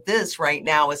think that this right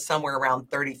now is somewhere around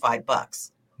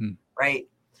 $35, right?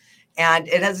 And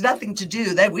it has nothing to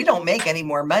do that we don't make any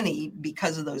more money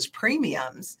because of those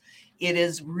premiums. It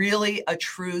is really a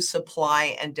true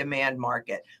supply and demand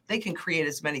market. They can create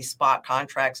as many spot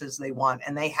contracts as they want,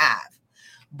 and they have.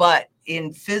 But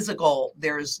in physical,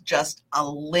 there's just a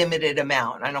limited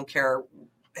amount. I don't care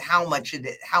how much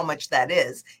that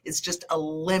is. It's just a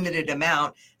limited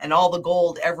amount, and all the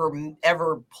gold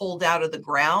ever pulled out of the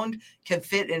ground can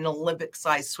fit in an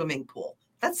Olympic-sized swimming pool.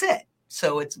 That's it.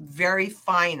 So it's very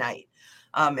finite.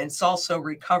 It's also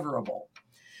recoverable.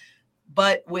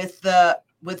 But with the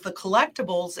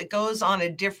collectibles, it goes on a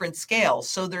different scale.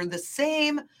 So they're the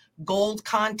same gold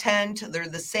content, they're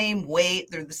the same weight,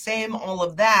 they're the same all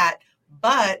of that,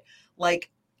 but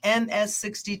like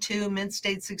MS62, Mint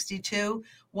State 62,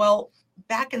 well,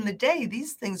 back in the day,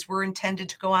 these things were intended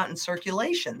to go out in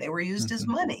circulation. They were used as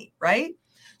money, right?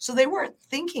 So they weren't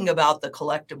thinking about the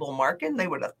collectible market. They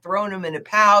would have thrown them in a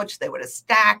pouch. They would have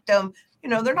stacked them. You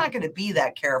know, they're not going to be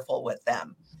that careful with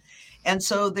them. And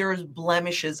so there's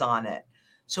blemishes on it.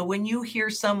 So when you hear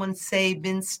someone say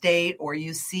Mint State or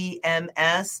you see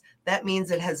MS, that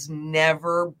means it has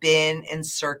never been in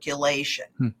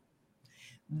circulation.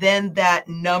 Then that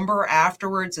number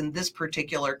afterwards, in this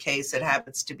particular case, it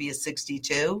happens to be a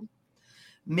 62.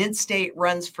 Mint State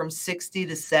runs from 60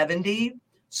 to 70.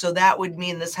 So that would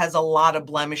mean this has a lot of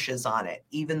blemishes on it,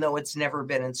 even though it's never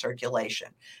been in circulation.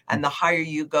 And the higher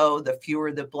you go, the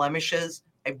fewer the blemishes.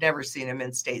 I've never seen a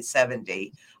Mint State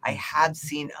 70. I have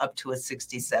seen up to a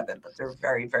 67, but they're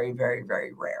very, very, very,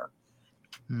 very rare.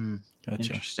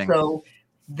 Gotcha. Interesting. So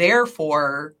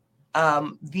therefore,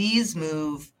 these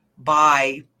move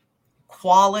by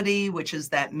quality, which is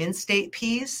that Mint State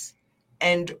piece,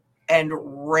 and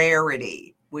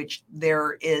rarity, which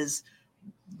there is.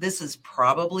 This is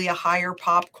probably a higher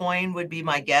pop coin, would be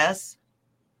my guess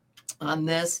on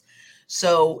this.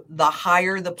 So the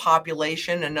higher the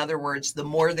population, in other words, the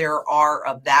more there are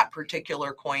of that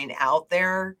particular coin out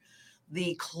there,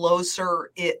 the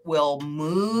closer it will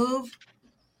move,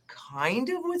 kind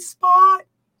of with spot.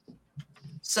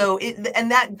 So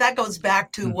that goes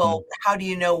back to, well, how do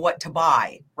you know what to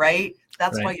buy, right?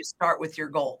 That's why you start with your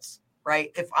goals, right?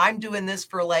 If I'm doing this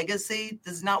for legacy,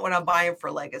 this is not what I'm buying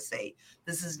for legacy.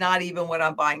 This is not even what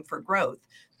I'm buying for growth.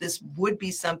 This would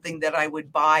be something that I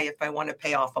would buy if I want to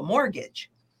pay off a mortgage,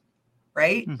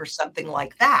 right? Or something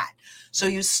like that. So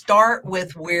you start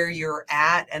with where you're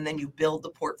at and then you build the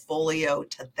portfolio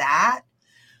to that.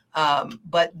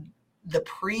 But the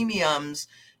premiums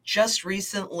just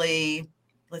recently,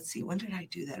 let's see, when did I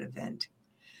do that event?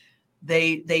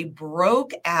 They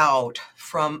broke out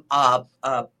from a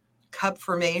cup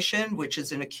formation, which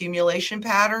is an accumulation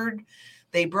pattern.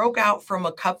 They broke out from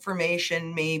a cup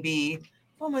formation maybe,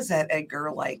 when was that,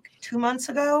 Edgar? Like 2 months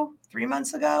ago, 3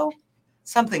 months ago,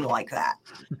 something like that.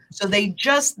 So they've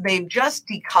just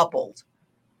decoupled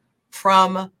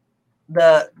from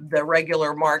the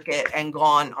regular market and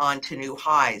gone on to new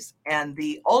highs. And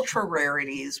the ultra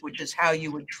rarities, which is how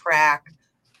you would track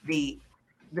the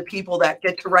people that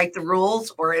get to write the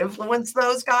rules or influence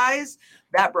those guys,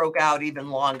 that broke out even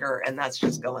longer, and that's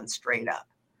just going straight up.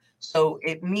 So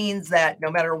it means that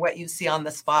no matter what you see on the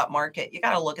spot market, you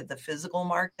got to look at the physical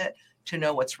market to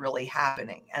know what's really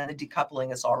happening. And the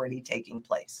decoupling is already taking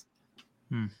place.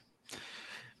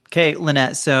 Okay,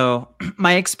 Lynette. So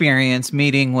my experience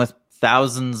meeting with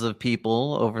thousands of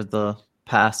people over the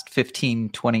past 15,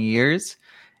 20 years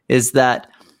is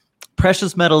that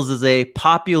precious metals is a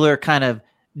popular kind of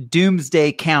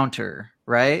doomsday counter,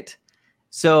 right?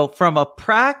 So from a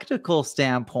practical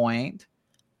standpoint,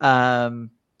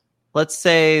 let's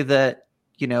say that,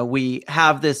 you know, we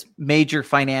have this major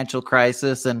financial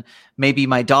crisis and maybe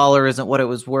my dollar isn't what it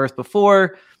was worth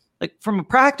before. Like from a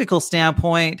practical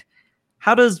standpoint,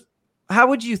 how do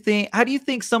you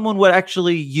think someone would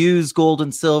actually use gold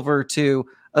and silver to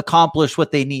accomplish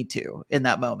what they need to in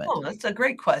that moment? Oh, that's a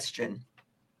great question.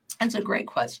 That's a great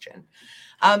question.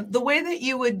 The way that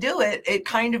you would do it, it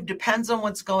kind of depends on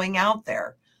what's going out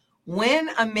there. When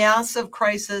a massive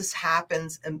crisis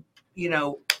happens, and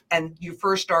and you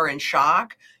first are in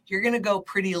shock, you're going to go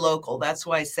pretty local. That's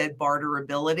why I said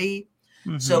barterability.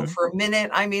 So for a minute,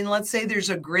 I mean, let's say there's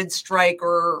a grid strike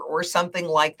or something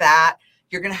like that,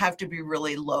 you're going to have to be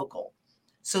really local.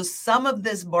 So some of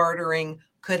this bartering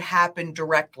could happen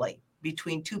directly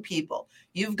between two people.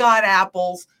 You've got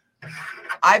apples,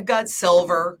 I've got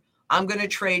silver. I'm going to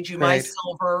trade you my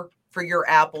silver for your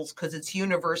apples because it's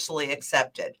universally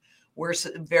accepted.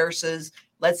 Versus,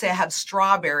 let's say I have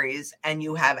strawberries and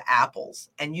you have apples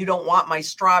and you don't want my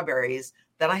strawberries,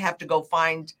 then I have to go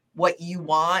find what you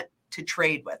want to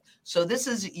trade with. So this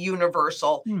is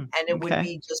universal and it would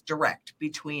be just direct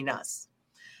between us.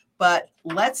 But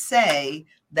let's say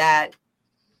that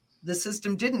the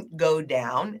system didn't go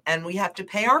down and we have to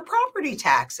pay our property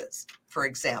taxes, for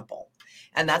example.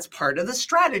 And that's part of the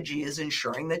strategy, is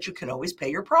ensuring that you can always pay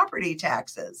your property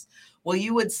taxes. Well,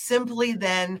 you would simply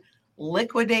then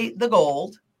liquidate the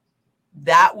gold.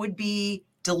 That would be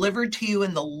delivered to you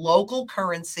in the local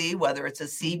currency, whether it's a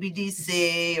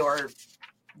CBDC or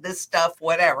this stuff,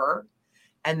 whatever.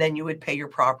 And then you would pay your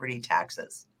property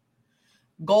taxes.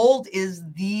 Gold is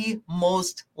the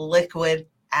most liquid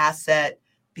asset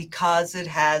because it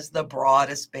has the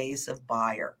broadest base of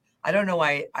buyer. I don't know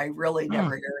why I really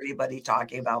never hear anybody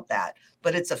talking about that,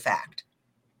 but it's a fact.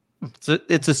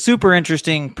 It's a super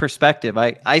interesting perspective.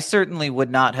 I certainly would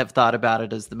not have thought about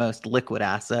it as the most liquid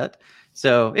asset.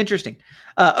 So interesting.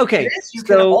 Okay. You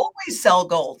can always sell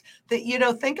gold.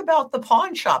 Think about the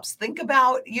pawn shops. Think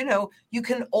about, you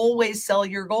can always sell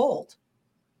your gold.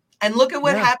 And look at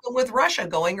what happened with Russia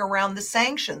going around the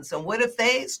sanctions. And what if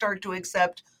they start to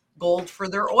accept gold for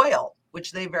their oil,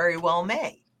 which they very well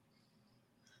may?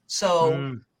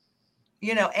 So,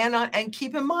 and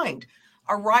keep in mind,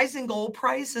 a rising gold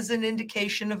price is an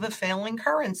indication of a failing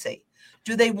currency.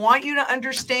 Do they want you to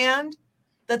understand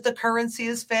that the currency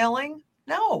is failing?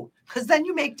 No, because then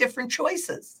you make different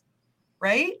choices,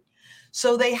 right?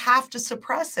 So they have to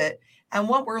suppress it. And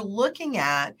what we're looking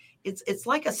at, it's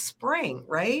like a spring,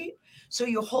 right? So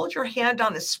you hold your hand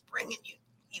on a spring and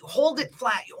you hold it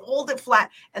flat.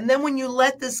 And then when you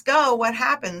let this go, what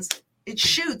happens? It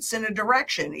shoots in a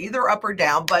direction, either up or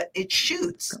down, but it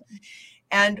shoots.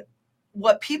 And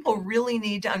what people really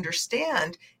need to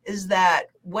understand is that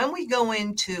when we go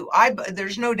into,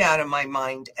 there's no doubt in my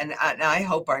mind, and I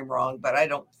hope I'm wrong, but I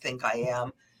don't think I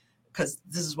am, because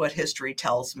this is what history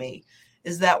tells me,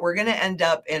 is that we're going to end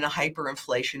up in a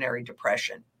hyperinflationary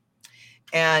depression.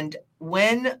 And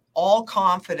when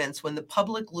the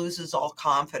public loses all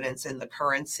confidence in the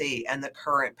currency and the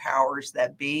current powers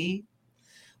that be,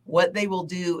 what they will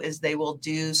do is they will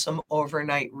do some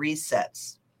overnight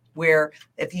resets. Where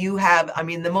if you have,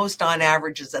 the most on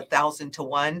average is 1,000 to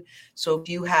 1. So if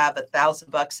you have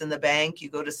 $1,000 in the bank, you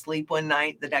go to sleep one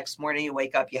night, the next morning you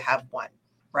wake up, you have one,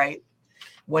 right?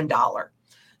 $1.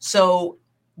 So,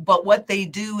 but what they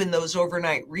do in those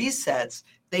overnight resets,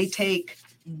 they take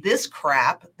this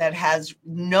crap that has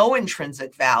no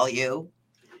intrinsic value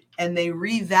and they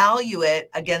revalue it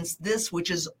against this, which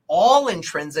is all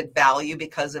intrinsic value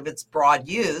because of its broad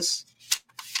use.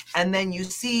 And then you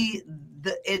see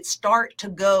it start to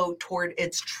go toward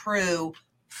its true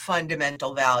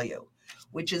fundamental value,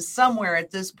 which is somewhere at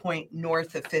this point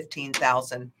north of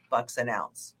 $15,000 an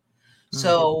ounce. Mm-hmm.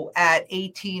 So at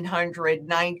 1,800,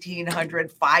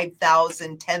 1,900,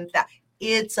 5,000, 10,000,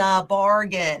 it's a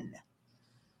bargain.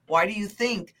 Why do you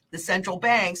think the central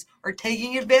banks are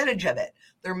taking advantage of it?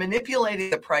 They're manipulating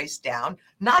the price down.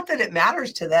 Not that it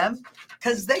matters to them,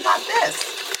 because they got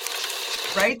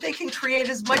this, right? They can create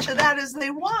as much of that as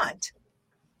they want.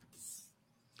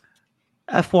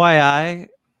 FYI,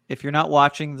 if you're not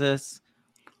watching this,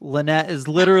 Lynette is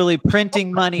literally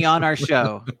printing money on our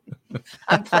show.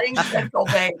 I'm playing central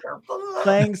banker.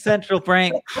 Playing central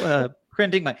bank,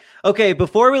 printing money. Okay,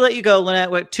 before we let you go,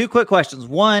 Lynette, two quick questions.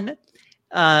 One,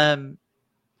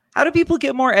 how do people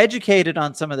get more educated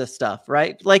on some of this stuff,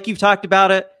 right? Like you've talked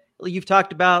about it. You've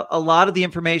talked about a lot of the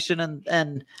information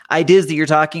and ideas that you're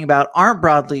talking about aren't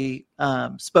broadly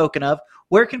spoken of.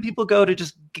 Where can people go to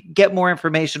just get more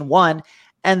information, one?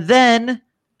 And then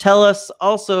tell us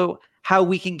also how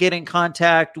we can get in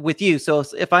contact with you. So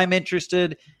if I'm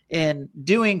interested in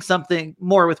doing something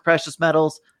more with precious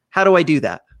metals, how do I do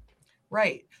that?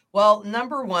 Right. Well,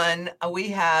 number one, we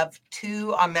have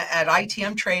two, I'm at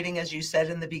ITM Trading, as you said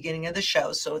in the beginning of the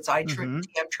show. So it's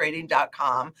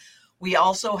itmtrading.com. We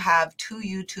also have two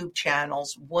YouTube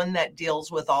channels, one that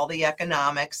deals with all the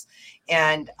economics,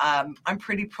 and I'm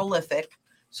pretty prolific.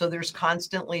 So there's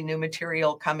constantly new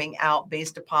material coming out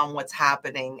based upon what's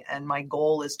happening. And my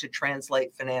goal is to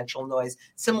translate financial noise,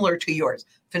 similar to yours,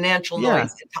 financial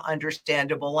noise into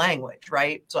understandable language,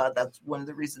 right? So that's one of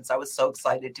the reasons I was so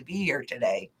excited to be here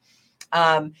today.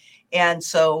 And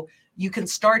so you can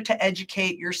start to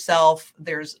educate yourself.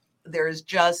 There's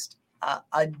just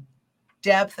a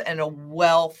depth and a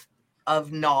wealth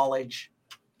of knowledge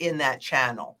in that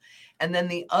channel. And then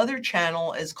the other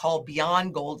channel is called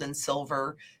Beyond Gold and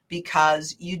Silver,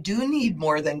 because you do need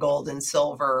more than gold and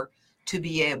silver to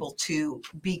be able to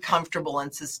be comfortable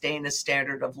and sustain a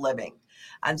standard of living.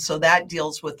 And so that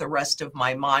deals with the rest of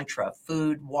my mantra: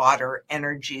 food, water,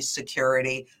 energy,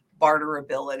 security,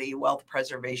 barterability, wealth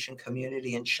preservation,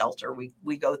 community, and shelter.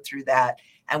 We go through that,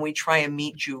 and we try and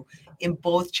meet you in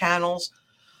both channels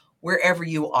wherever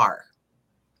you are,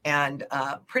 and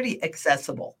pretty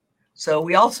accessible. So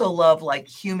we also love like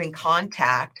human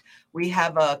contact. We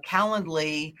have a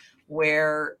Calendly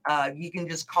where you can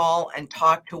just call and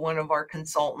talk to one of our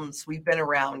consultants. We've been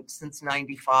around since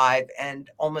 95, and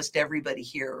almost everybody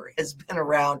here has been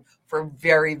around for a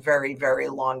very, very, very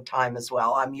long time as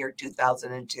well. I'm here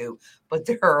 2002, but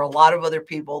there are a lot of other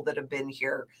people that have been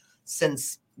here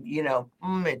since,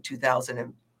 in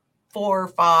 2004,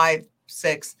 5,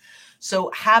 6.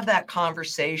 So have that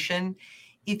conversation.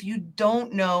 if you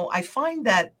don't know, I find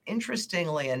that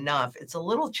interestingly enough, it's a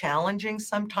little challenging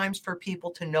sometimes for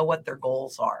people to know what their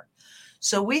goals are.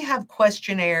 So we have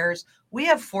questionnaires, we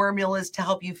have formulas to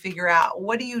help you figure out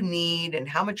what do you need and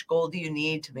how much gold do you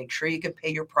need to make sure you can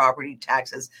pay your property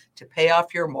taxes, to pay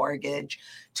off your mortgage,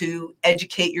 to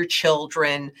educate your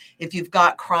children, if you've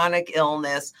got chronic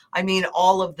illness. I mean,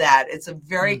 all of that. It's a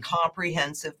very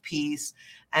comprehensive piece,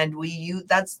 and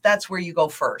that's where you go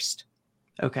first.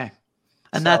 Okay.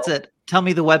 And that's it. Tell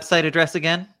me the website address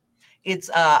again. It's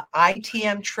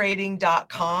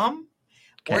itmtrading.com.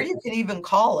 Okay. Or you can even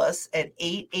call us at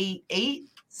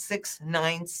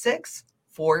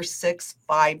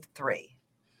 888-696-4653.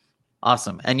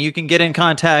 Awesome. And you can get in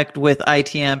contact with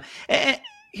ITM. And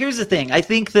here's the thing. I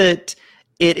think that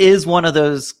this is one of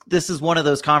those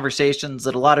conversations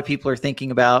that a lot of people are thinking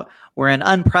about. We're in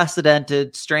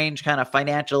unprecedented, strange kind of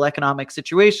financial, economic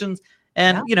situations.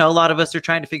 And, a lot of us are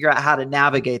trying to figure out how to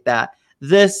navigate that.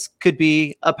 This could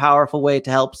be a powerful way to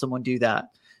help someone do that.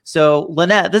 So,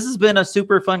 Lynette, this has been a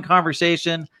super fun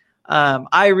conversation.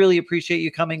 I really appreciate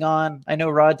you coming on. I know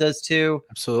Rod does too.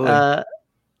 Absolutely.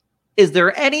 Is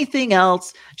there anything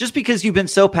else, just because you've been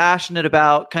so passionate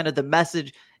about kind of the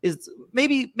message, is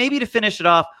maybe to finish it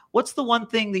off, what's the one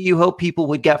thing that you hope people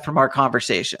would get from our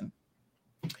conversation?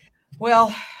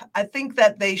 Well, I think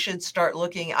that they should start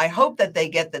looking. I hope that they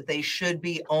get that they should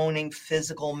be owning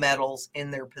physical metals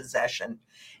in their possession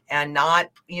and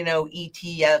not,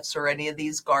 ETFs or any of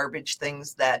these garbage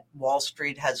things that Wall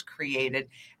Street has created,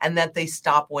 and that they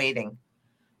stop waiting.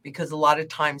 Because a lot of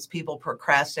times people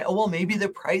procrastinate. Oh, well, maybe the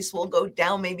price will go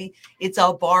down. Maybe it's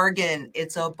a bargain.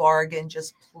 It's a bargain.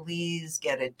 Just please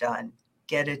get it done.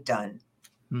 Get it done.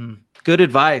 Good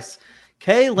advice.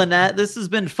 Okay, Lynette, this has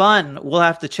been fun. We'll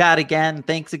have to chat again.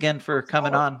 Thanks again for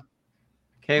coming on.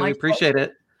 Okay, we appreciate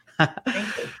it.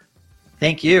 Thank you.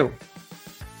 Thank you.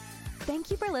 Thank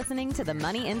you for listening to the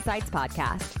Money Insights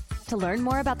Podcast. To learn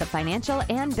more about the financial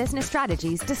and business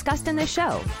strategies discussed in this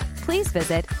show, please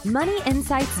visit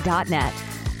moneyinsights.net.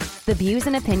 The views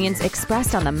and opinions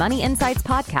expressed on the Money Insights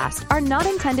Podcast are not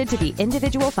intended to be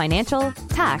individual financial,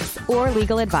 tax, or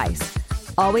legal advice.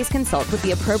 Always consult with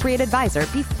the appropriate advisor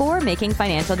before making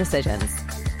financial decisions.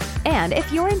 And if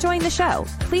you're enjoying the show,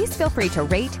 please feel free to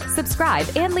rate, subscribe,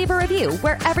 and leave a review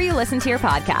wherever you listen to your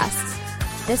podcasts.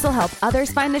 This will help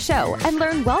others find the show and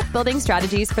learn wealth-building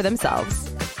strategies for themselves.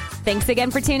 Thanks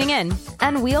again for tuning in,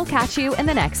 and we'll catch you in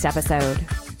the next episode.